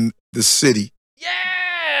room in the city.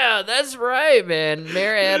 Yeah, that's right, man.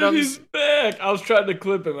 Mayor Adams. He's back. I was trying to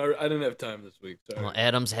clip him. I didn't have time this week. Sorry. Well,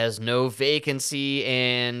 Adams has no vacancy,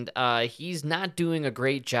 and he's not doing a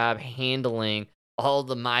great job handling all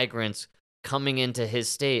the migrants coming into his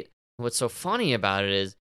state. What's so funny about it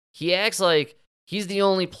is he acts like he's the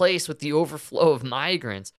only place with the overflow of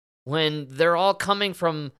migrants when they're all coming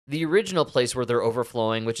from the original place where they're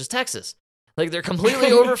overflowing, which is Texas. Like, they're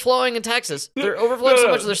completely overflowing in Texas. They're overflowing so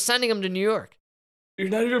much they're sending them to New York. You're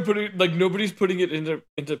not even putting, nobody's putting it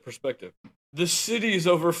into perspective. The city is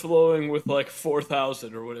overflowing with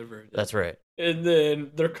 4,000 or whatever it is. That's right. And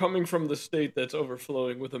then they're coming from the state that's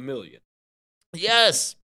overflowing with 1 million.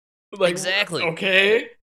 Yes. Exactly.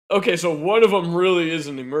 Okay, so one of them really is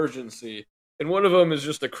an emergency, and one of them is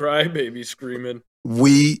just a crybaby screaming,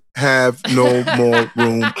 We have no more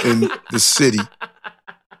room in the city.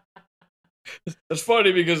 It's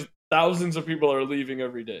funny because thousands of people are leaving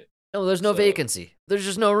every day. No, there's no vacancy. There's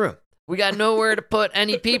just no room. We got nowhere to put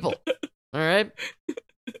any people. All right?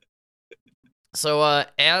 So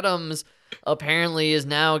Adams apparently is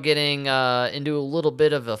now getting into a little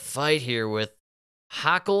bit of a fight here with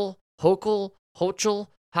Hochul.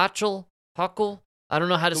 I don't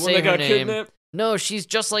know how to say her name. Kidnapped? No, she's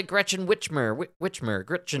just like Gretchen Whitmer.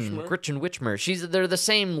 Gretchen Whitmer. They're the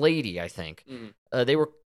same lady, I think. Mm. They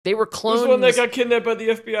were cloned. Who's the one that got kidnapped by the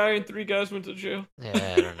FBI and 3 guys went to jail?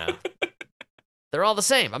 Yeah, I don't know. They're all the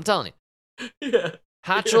same, I'm telling you. Yeah.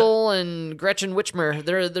 Hochul and Gretchen Whitmer,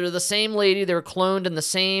 they're the same lady. They were cloned in the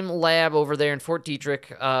same lab over there in Fort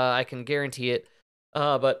Detrick. I can guarantee it.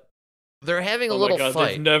 But they're having a little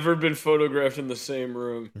fight. They've never been photographed in the same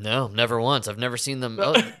room. No, never once. I've never seen them.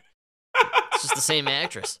 Oh, it's just the same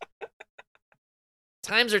actress.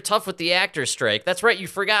 Times are tough with the actor strike. That's right, you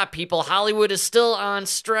forgot, people. Hollywood is still on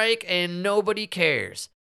strike, and nobody cares.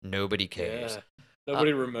 Nobody cares. Yeah.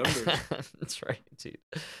 Nobody remembers. That's right, dude.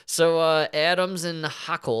 So Adams and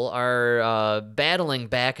Hochul are battling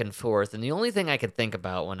back and forth, and the only thing I can think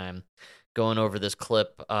about when I'm going over this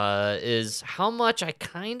clip is how much I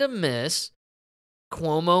kind of miss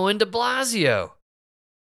Cuomo and de Blasio.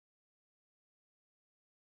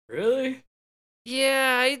 Really?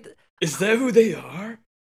 Yeah. Is that who they are?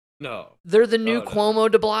 No. They're the new Cuomo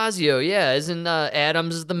de Blasio. Yeah, isn't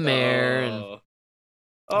Adams is the mayor? And,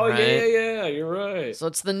 right? Yeah, you're right. So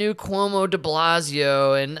it's the new Cuomo de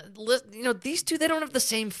Blasio. And, these two, they don't have the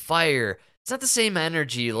same fire. It's not the same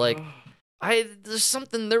energy. Like,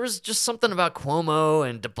 there was just something about Cuomo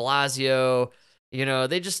and de Blasio.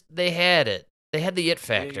 They had it. They had the it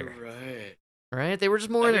factor. You're right. Right? They were just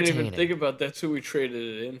more entertaining. I didn't even think about that's who we traded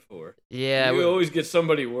it in for. Yeah. We always get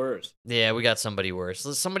somebody worse. Yeah, we got somebody worse.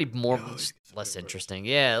 Somebody less interesting.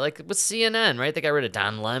 Yeah, like with CNN, right? They got rid of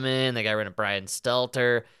Don Lemon. They got rid of Brian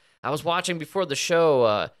Stelter. I was watching before the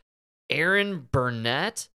show, Erin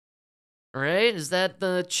Burnett, right? Is that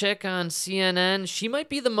the chick on CNN? She might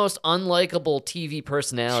be the most unlikable TV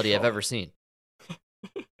personality I've ever seen.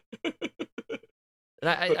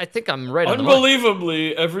 I think I'm right on the money.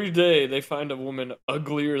 Unbelievably, every day they find a woman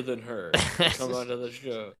uglier than her to come onto the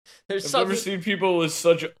show. I've never seen people with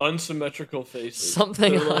such unsymmetrical faces.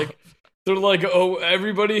 They're like, oh,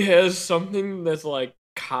 everybody has something that's like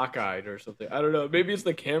cockeyed or something. I don't know. Maybe it's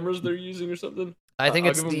the cameras they're using or something. I think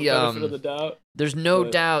it's the benefit of the doubt. There's no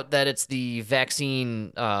doubt that it's the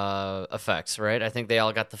vaccine effects, right? I think they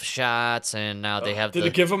all got the shots, and now they have. Did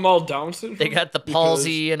it give them all Down syndrome? They got the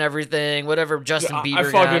palsy and everything. Whatever Justin Bieber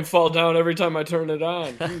I fucking fall down every time I turn it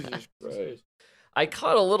on. Jesus Christ! I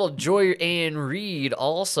caught a little Joy Ann Reid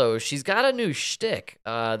also. She's got a new shtick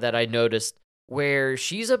that I noticed where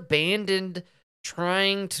she's abandoned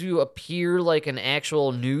trying to appear like an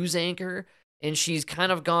actual news anchor, and she's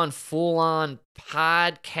kind of gone full on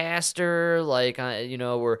podcaster. Like,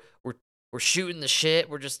 we're shooting the shit.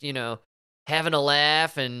 We're just, having a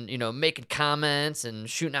laugh and, making comments and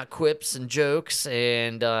shooting out quips and jokes.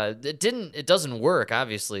 And it doesn't work,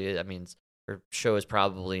 obviously. I mean, her show is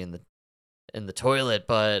probably in the toilet,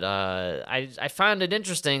 but I found it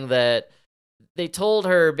interesting that they told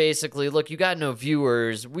her basically, look, you got no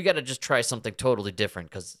viewers. We got to just try something totally different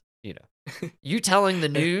because, you telling the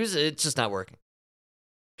news, it's just not working.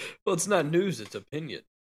 Well, it's not news, it's opinion.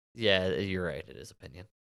 Yeah, you're right. It is opinion.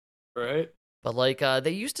 Right? But,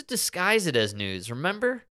 they used to disguise it as news,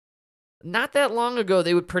 remember? Not that long ago,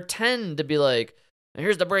 they would pretend to be like,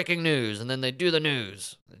 here's the breaking news, and then they'd do the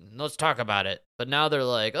news. Let's talk about it. But now they're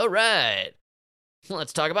like, all right,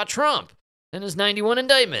 let's talk about Trump and his 91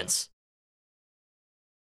 indictments.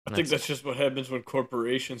 I think that's just what happens when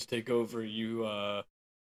corporations take over. You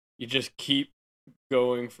just keep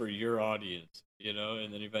going for your audience,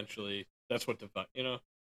 and then eventually that's what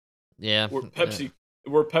Yeah.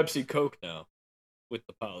 We're Pepsi Coke now with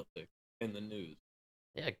the politics and the news.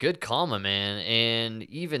 Yeah, good call, my man. And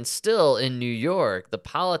even still in New York, the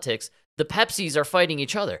politics, the Pepsis are fighting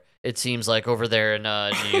each other. It seems like over there in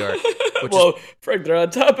New York. Frank, they're on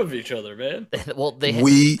top of each other, man. Well,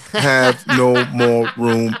 we have no more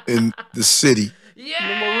room in the city.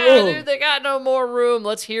 Yeah, dude, they got no more room.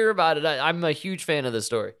 Let's hear about it. I'm a huge fan of this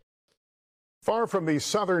story. Far from the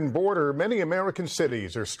southern border, many American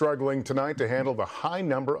cities are struggling tonight to handle the high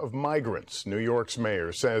number of migrants. New York's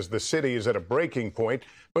mayor says the city is at a breaking point,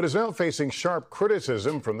 but is now facing sharp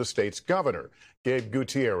criticism from the state's governor. Gabe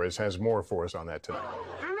Gutierrez has more for us on that tonight.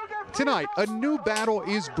 Tonight, a new battle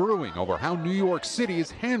is brewing over how New York City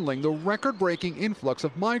is handling the record-breaking influx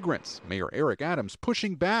of migrants. Mayor Eric Adams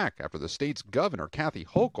pushing back after the state's governor, Kathy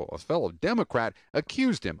Hochul, a fellow Democrat,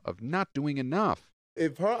 accused him of not doing enough.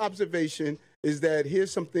 If her observation is that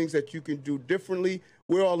here's some things that you can do differently,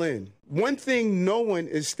 we're all in. One thing no one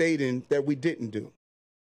is stating that we didn't do.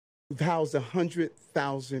 We've housed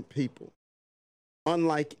 100,000 people,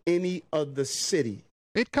 unlike any other city.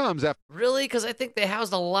 It comes after... Really? Because I think they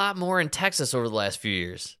housed a lot more in Texas over the last few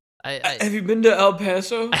years. Have you been to El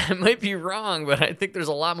Paso? I might be wrong, but I think there's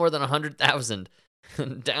a lot more than 100,000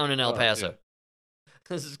 down in El Paso. Yeah.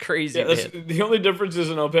 This is crazy. Yeah, the only difference is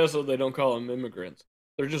in El Paso, they don't call them immigrants.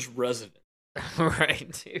 They're just residents.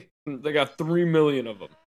 Right, dude. They got 3 million of them.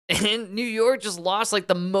 And New York just lost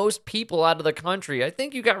the most people out of the country. I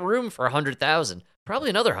think you got room for 100,000. Probably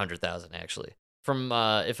another 100,000, actually, from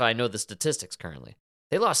if I know the statistics currently.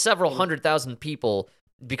 They lost several 100,000 people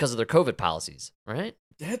because of their COVID policies, right?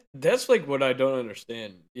 That's what I don't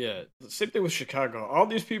understand. Yeah, the same thing with Chicago. All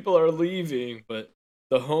these people are leaving, but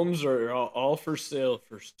the homes are all for sale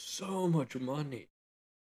for so much money.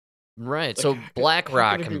 Right, so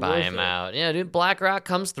BlackRock can buy them out. Yeah, dude, BlackRock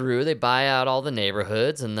comes through, they buy out all the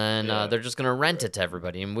neighborhoods, and then they're just going to rent it to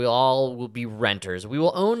everybody, and we all will be renters. We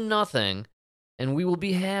will own nothing, and we will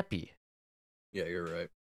be happy. Yeah, you're right.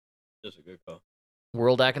 That's a good call.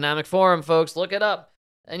 World Economic Forum, folks, look it up.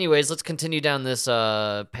 Anyways, let's continue down this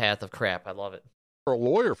path of crap. I love it. A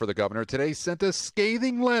lawyer for the governor today sent a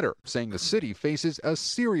scathing letter saying the city faces a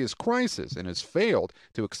serious crisis and has failed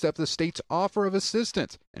to accept the state's offer of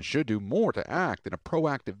assistance and should do more to act in a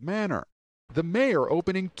proactive manner. The mayor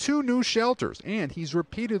opening 2 new shelters, and he's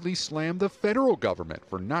repeatedly slammed the federal government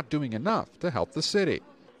for not doing enough to help the city.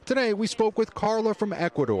 Today, we spoke with Carla from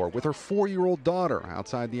Ecuador with her 4-year-old daughter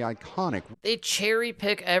outside the iconic... They cherry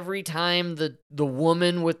pick every time the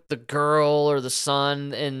woman with the girl or the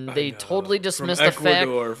son, and they totally dismiss the fact...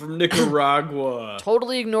 Ecuador, from Nicaragua.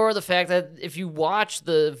 Totally ignore the fact that if you watch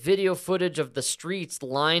the video footage of the streets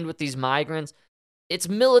lined with these migrants, it's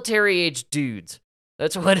military-age dudes.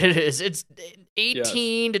 That's what it is. It's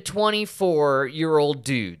 18 to 24-year-old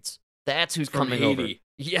dudes. That's who's From coming Haiti. over.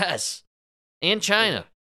 Yes. And China.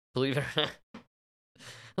 Believe it or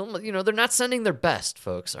not. They're not sending their best,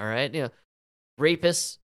 folks, all right?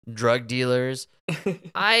 Rapists, drug dealers.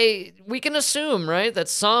 We can assume, right, that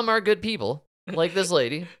some are good people, like this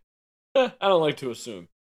lady. I don't like to assume.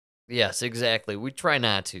 Yes, exactly. We try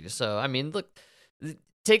not to. So, I mean, look,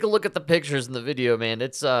 take a look at the pictures in the video, man.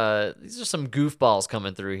 It's these are some goofballs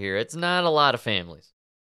coming through here. It's not a lot of families.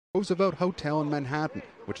 Roosevelt Hotel in Manhattan,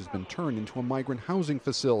 which has been turned into a migrant housing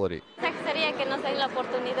facility.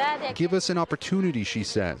 Give us an opportunity, she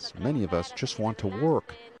says. Many of us just want to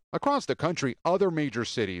work. Across the country, other major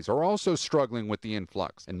cities are also struggling with the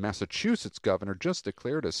influx, and Massachusetts governor just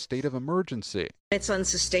declared a state of emergency. It's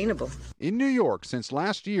unsustainable. In New York, since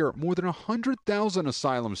last year, more than 100,000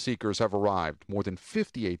 asylum seekers have arrived. More than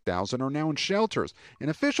 58,000 are now in shelters, and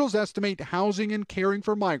officials estimate housing and caring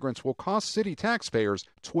for migrants will cost city taxpayers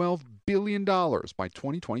 $12 billion by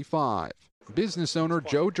 2025. Business owner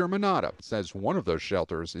Joe Germanata says one of those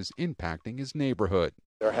shelters is impacting his neighborhood.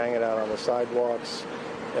 They're hanging out on the sidewalks.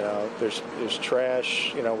 There's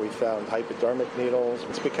trash. We found hypodermic needles.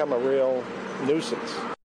 It's become a real nuisance.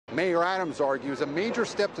 Mayor Adams argues a major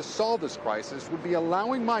step to solve this crisis would be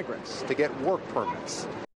allowing migrants to get work permits.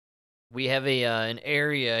 We have an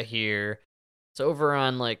area here. It's over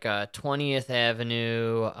on 20th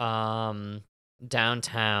Avenue,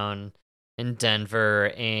 downtown in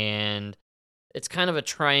Denver, and it's kind of a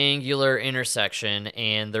triangular intersection,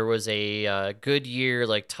 and there was a Goodyear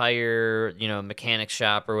tire, mechanic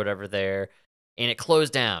shop or whatever there, and it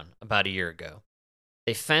closed down about a year ago.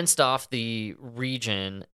 They fenced off the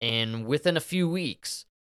region, and within a few weeks,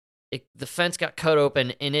 the fence got cut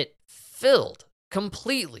open, and it filled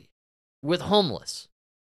completely with homeless.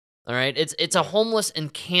 All right, it's a homeless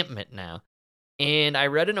encampment now, and I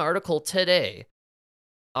read an article today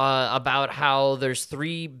about how there's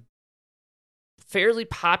 3 fairly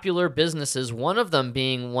popular businesses, one of them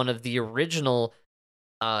being one of the original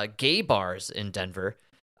gay bars in Denver.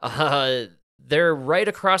 They're right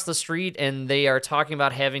across the street, and they are talking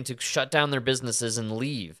about having to shut down their businesses and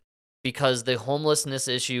leave because the homelessness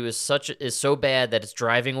issue is so bad that it's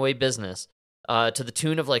driving away business to the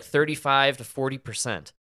tune of 35 to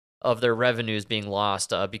 40% of their revenues being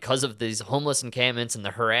lost because of these homeless encampments and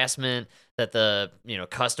the harassment that the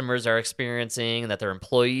customers are experiencing and that their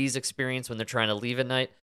employees experience when they're trying to leave at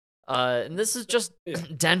night. And this is just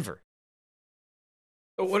Denver.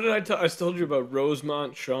 What did I told you about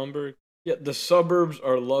Rosemont, Schaumburg? Yeah, the suburbs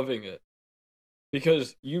are loving it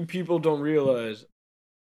because you people don't realize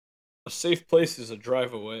a safe place is a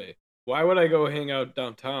drive away. Why would I go hang out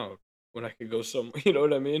downtown when I could go somewhere, you know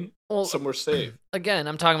what I mean? Well, somewhere safe. Again,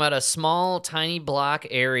 I'm talking about a small, tiny block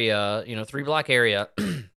area, 3-block area,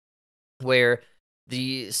 where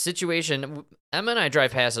the situation, Emma and I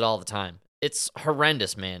drive past it all the time. It's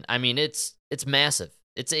horrendous, man. I mean, it's massive.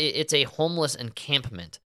 It's a homeless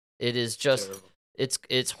encampment. It is just, terrible.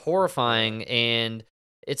 It's horrifying, and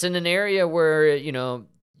it's in an area where,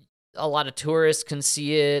 a lot of tourists can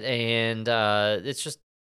see it, and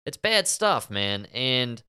it's bad stuff, man.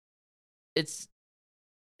 And it's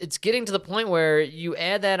getting to the point where you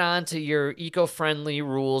add that on to your eco-friendly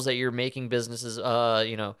rules that you're making businesses,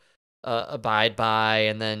 abide by,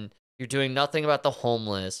 and then you're doing nothing about the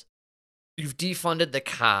homeless. You've defunded the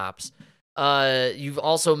cops. You've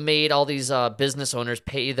also made all these business owners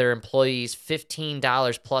pay their employees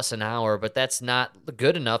 $15 plus an hour, but that's not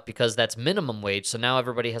good enough because that's minimum wage. So now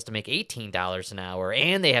everybody has to make $18 an hour,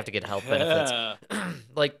 and they have to get health benefits.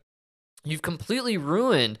 You've completely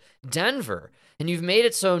ruined Denver, and you've made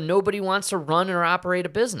it so nobody wants to run or operate a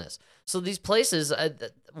business. So these places,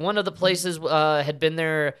 one of the places had been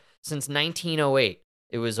there since 1908.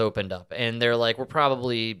 It was opened up, and they're like, we're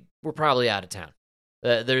probably out of town.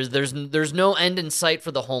 There's no end in sight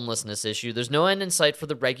for the homelessness issue. There's no end in sight for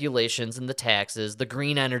the regulations and the taxes, the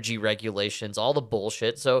green energy regulations, all the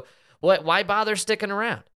bullshit. So why bother sticking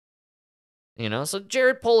around? So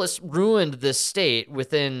Jared Polis ruined this state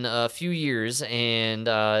within a few years, and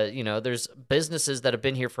there's businesses that have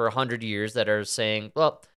been here for 100 years that are saying,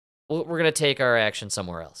 well, we're going to take our action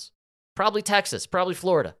somewhere else. Probably Texas, probably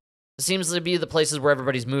Florida. It seems to be the places where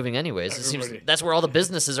everybody's moving anyways. It seems that's where all the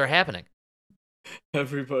businesses are happening.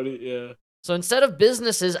 Everybody, yeah. So instead of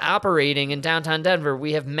businesses operating in downtown Denver,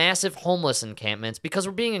 we have massive homeless encampments because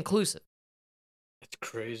we're being inclusive. It's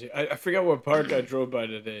crazy. I forgot what park I drove by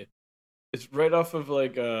today. It's right off of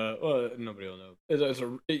nobody will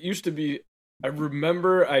know. It used to be. I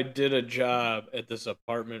remember I did a job at this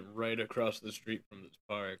apartment right across the street from this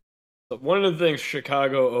park. But one of the things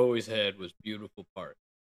Chicago always had was beautiful parks.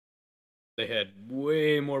 They had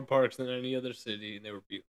way more parks than any other city, and they were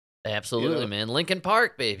beautiful. Absolutely, man. Lincoln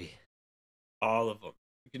Park, baby. All of them.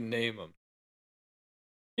 You can name them.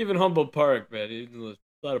 Even Humboldt Park, man. There's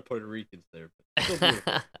a lot of Puerto Ricans there. But still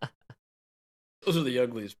beautiful. Those are the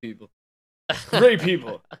ugliest people. Great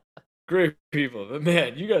people. Great people. But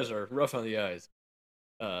man, you guys are rough on the eyes.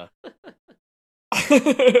 Now,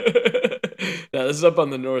 this is up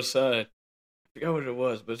on the north side. I forgot what it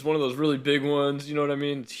was, but it's one of those really big ones. You know what I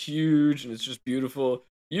mean? It's huge, and it's just beautiful.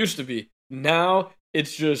 Used to be. Now,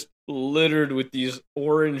 it's just littered with these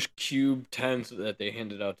orange cube tents that they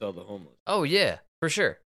handed out to all the homeless. Oh, yeah, for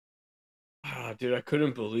sure. Dude, I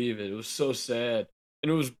couldn't believe it. It was so sad.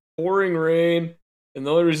 And it was pouring rain. And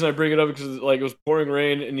the only reason I bring it up is because like it was pouring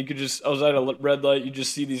rain, and I was at a red light. You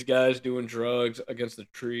just see these guys doing drugs against a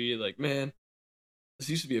tree. Like, man, this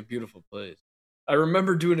used to be a beautiful place. I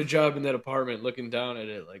remember doing a job in that apartment, looking down at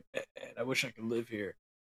it, like, man, I wish I could live here.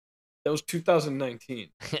 That was 2019.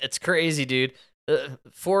 It's crazy, dude.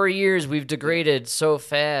 4 years we've degraded so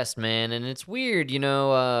fast, man, and it's weird.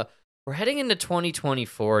 We're heading into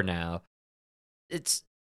 2024 now.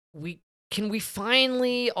 Can we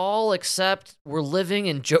finally all accept we're living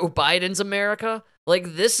in Joe Biden's America?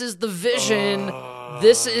 Like, this is the vision.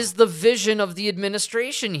 This is the vision of the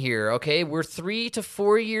administration here, okay? We're 3 to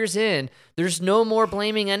 4 years in. There's no more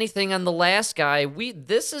blaming anything on the last guy.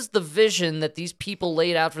 This is the vision that these people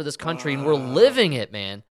laid out for this country, and we're living it,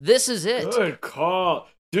 man. This is it. Good call.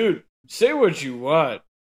 Dude, say what you want.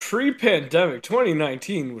 Pre-pandemic,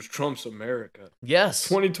 2019 was Trump's America. Yes.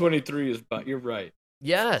 2023 is, you're right.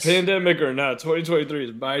 Yes. Pandemic or not, 2023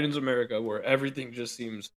 is Biden's America, where everything just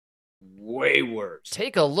seems way worse.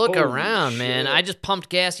 Take a look Holy around, man. shit. I just pumped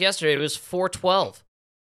gas yesterday. It was $4.12.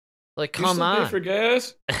 Like, You come still on. pay for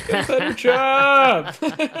gas? Get a better job.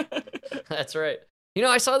 That's right.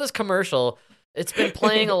 I saw this commercial. It's been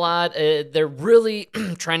playing a lot. They're really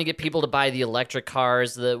trying to get people to buy the electric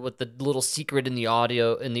cars. What the little secret in the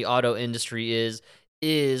auto industry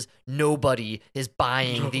is nobody is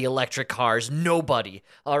buying the electric cars. Nobody.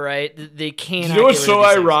 All right? They can't. You know what's so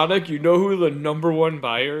ironic? You know who the number one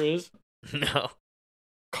buyer is? No.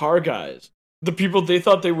 Car guys. The people they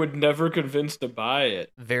thought they would never convince to buy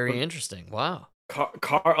it. Very interesting. Wow.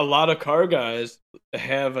 A lot of car guys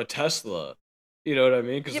have a Tesla. You know what I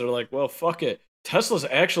mean? Because they're like, well, fuck it. Tesla's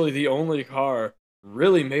actually the only car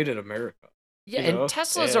really made in America. Yeah, and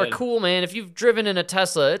Teslas are cool, man. If you've driven in a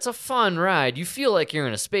Tesla, it's a fun ride. You feel like you're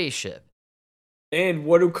in a spaceship. And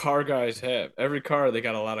what do car guys have? Every car, they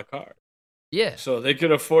got a lot of cars. Yeah. So they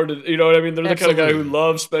can afford it. You know what I mean? They're the kind of guy who Absolutely.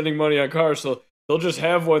 loves spending money on cars. So they'll just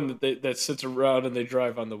have one that sits around and they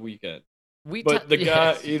drive on the weekend. But the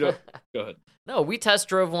guy, yes. go ahead. No, we test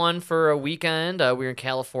drove one for a weekend. We were in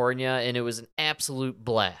California, and it was an absolute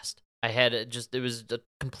blast. It was a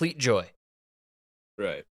complete joy.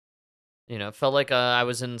 Right. It felt like I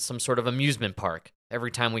was in some sort of amusement park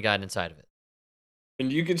every time we got inside of it.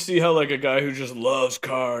 And you can see how, like, a guy who just loves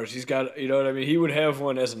cars, he's got, you know what I mean? He would have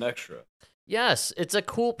one as an extra. Yes, it's a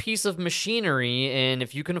cool piece of machinery, and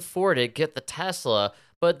if you can afford it, get the Tesla.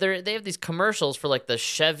 But they have these commercials for, like, the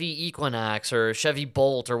Chevy Equinox or Chevy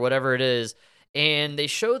Bolt or whatever it is, and they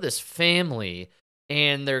show this family,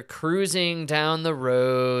 and they're cruising down the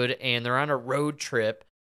road, and they're on a road trip,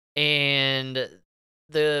 and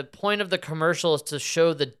the point of the commercial is to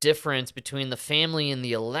show the difference between the family and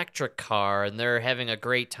the electric car, and they're having a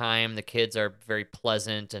great time. The kids are very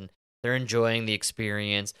pleasant, and they're enjoying the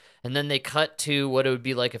experience. And then they cut to what it would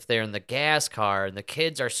be like if they're in the gas car, and the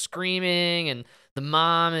kids are screaming, and the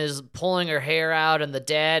mom is pulling her hair out, and the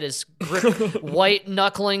dad is white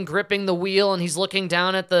knuckling, gripping the wheel, and he's looking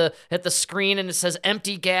down at the screen, and it says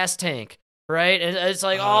empty gas tank. Right? And it's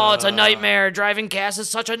like, oh, it's a nightmare. Driving gas is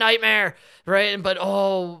such a nightmare. Right? But,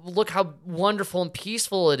 oh, look how wonderful and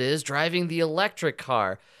peaceful it is driving the electric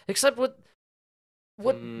car. Except what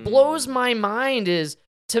blows my mind is,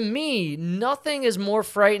 to me, nothing is more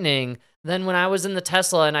frightening than when I was in the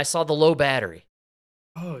Tesla and I saw the low battery.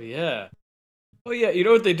 Oh, yeah. Oh, yeah. You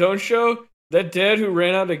know what they don't show? That dad who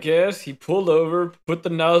ran out of gas, he pulled over, put the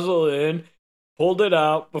nozzle in, pulled it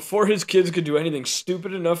out before his kids could do anything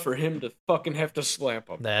stupid enough for him to fucking have to slap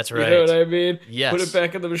them. That's right. You know what I mean? Yes. Put it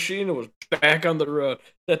back in the machine and was back on the road.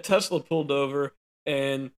 That Tesla pulled over,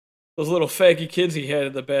 and those little faggy kids he had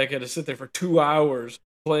in the back had to sit there for 2 hours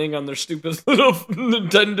playing on their stupid little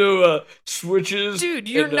Nintendo Switches. Dude,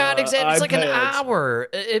 you're and, not exactly. It's like an iPads. hour.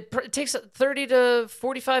 It takes 30 to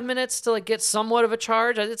 45 minutes to like get somewhat of a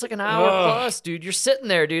charge. It's like an hour plus, dude. You're sitting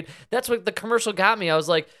there, dude. That's what the commercial got me. I was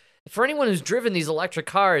like, for anyone who's driven these electric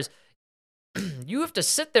cars, you have to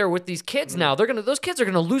sit there with these kids now. Those kids are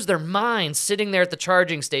gonna lose their minds sitting there at the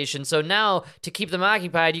charging station. So now to keep them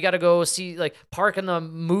occupied, you got to go park in the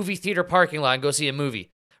movie theater parking lot and go see a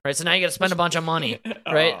movie. Right, so now you got to spend a bunch of money,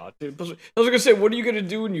 right? Oh, dude, I was gonna say, what are you gonna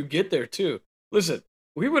do when you get there too? Listen,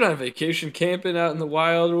 we went on vacation camping out in the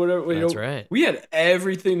wild or whatever. That's right. We had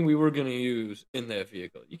everything we were gonna use in that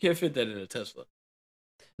vehicle. You can't fit that in a Tesla.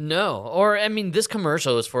 No, or I mean, this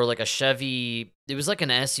commercial was for like a Chevy. It was like an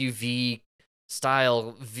SUV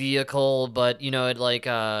style vehicle, but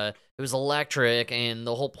it was electric, and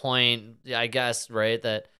the whole point, I guess, right,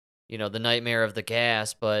 that the nightmare of the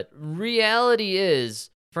gas. But reality is,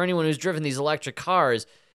 for anyone who's driven these electric cars,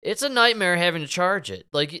 It's a nightmare having to charge it.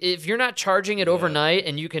 Like, if you're not charging it overnight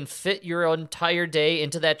and you can fit your entire day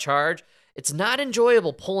into that charge, it's not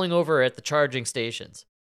enjoyable pulling over at the charging stations.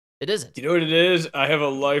 It isn't. You know what it is? I have a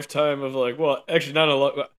lifetime of like, well, actually not a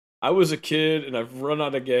lot. I was a kid and I've run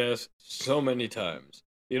out of gas so many times.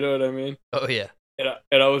 You know what I mean? Oh, yeah.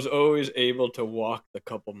 And I was always able to walk the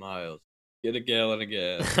couple miles, get a gallon of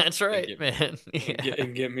gas. That's right, man.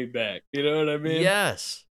 And get me back. You know what I mean?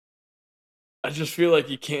 Yes. I just feel like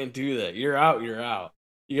you can't do that. You're out.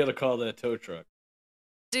 You got to call that tow truck.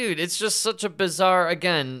 Dude, it's just such a bizarre,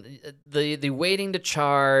 again, the waiting to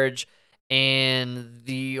charge and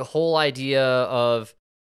the whole idea of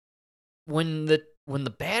when the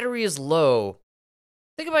battery is low,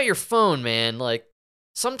 think about your phone, man. Like,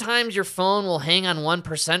 sometimes your phone will hang on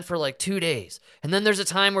 1% for like 2 days. And then there's a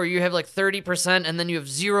time where you have like 30% and then you have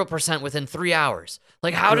 0% within 3 hours.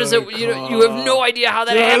 Like, how does it, you have no idea how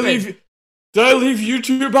that happened. Did I leave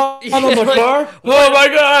YouTube on the car? Oh my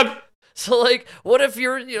God. So, like, what if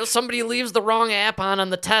somebody leaves the wrong app on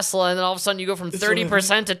the Tesla and then all of a sudden you go from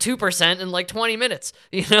 30% to 2% in like 20 minutes?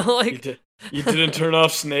 You know, like. You didn't turn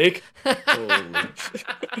off Snake?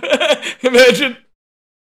 Imagine.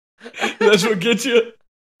 That's what gets you.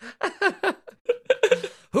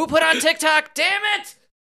 Who put on TikTok? Damn it!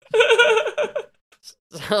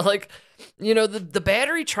 So, like, the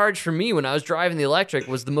battery charge for me when I was driving the electric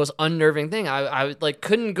was the most unnerving thing. I like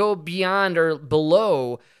couldn't go beyond or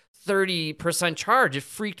below 30% charge. It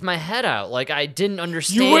freaked my head out. Like, I didn't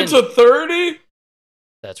understand. You went to 30?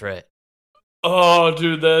 That's right. Oh,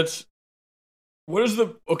 dude, that's. What is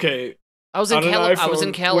the okay? I was in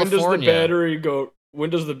California. When does the battery go? When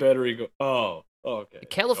does the battery go? Oh, okay.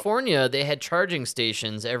 California, they had charging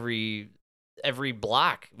stations every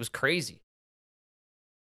block. It was crazy.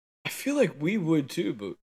 I feel like we would too,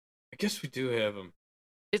 but I guess we do have them.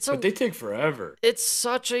 But they take forever. It's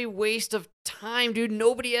such a waste of time, dude.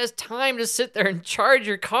 Nobody has time to sit there and charge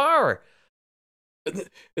your car. And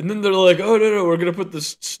then they're like, "Oh no, we're gonna put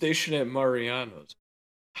this station at Mariano's."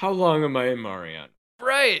 How long am I in Mariano?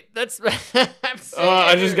 Right. That's.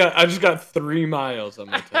 I just got 3 miles on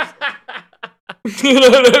my Tesla. You know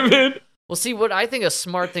what I mean? Well, see, what I think a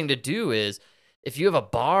smart thing to do is, if you have a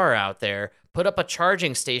bar out there, put up a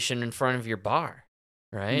charging station in front of your bar,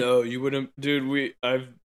 right? No, you wouldn't, dude. I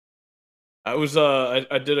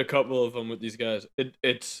did a couple of them with these guys.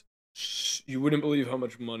 It's you wouldn't believe how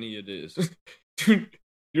much money it is, dude.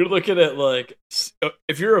 You're looking at like,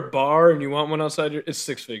 if you're a bar and you want one outside, it's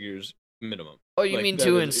 6 figures minimum. Oh, you mean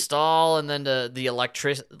to install and then the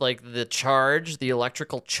electrical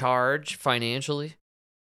charge financially?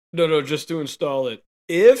 No, just to install it.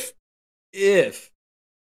 If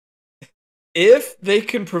they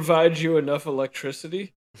can provide you enough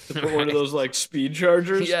electricity to put one of those like speed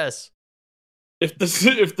chargers, yes. If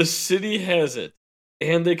the city has it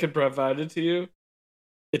and they can provide it to you,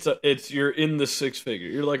 you're in the 6 figure.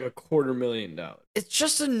 You're like $250,000. It's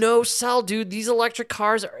just a no sell, dude. These electric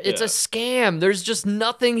cars it's a scam. There's just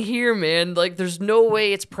nothing here, man. Like, there's no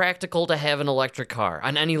way it's practical to have an electric car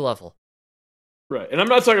on any level. Right. And I'm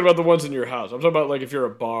not talking about the ones in your house. I'm talking about like if you're a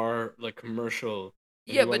bar, like commercial.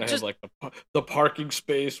 Yeah, but just have, like the parking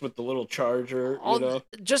space with the little charger,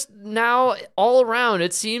 Just now all around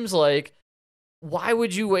it seems like, why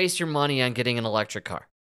would you waste your money on getting an electric car?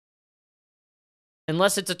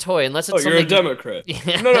 Unless it's a toy, unless it's you're a Democrat.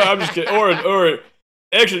 No, I'm just kidding. Or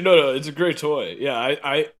actually, no, it's a great toy. Yeah,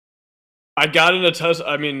 I got in a Tesla.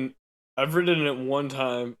 I mean, I've ridden it one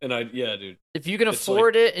time, and dude. If you can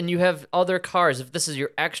afford it and you have other cars, if this is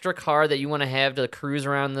your extra car that you want to have to cruise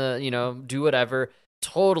around do whatever,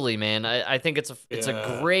 totally, man. I think it's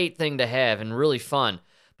a great thing to have and really fun.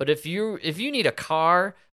 But if you need a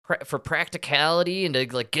car for practicality and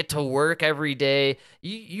to like get to work every day,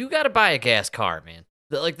 you got to buy a gas car, man.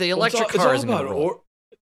 The electric car isn't gonna roll.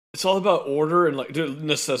 It's all about order and like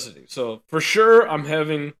necessity. So for sure, I'm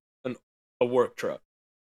having a work truck,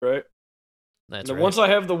 right? That's right. Once I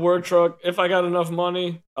have the work truck, if I got enough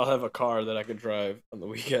money, I'll have a car that I could drive on the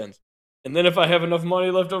weekends. And then if I have enough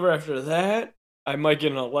money left over after that, I might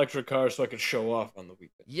get an electric car so I could show off on the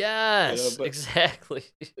weekend. Yes, exactly.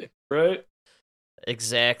 Right?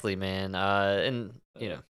 Exactly, man.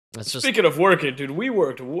 It's just... Speaking of working, dude, we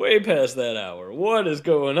worked way past that hour. What is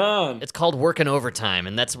going on? It's called working overtime,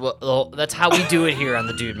 and that's how we do it here on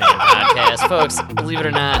the Dude Man podcast. Folks, believe it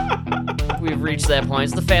or not, we've reached that point.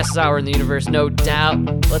 It's the fastest hour in the universe, no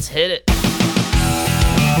doubt. Let's hit it.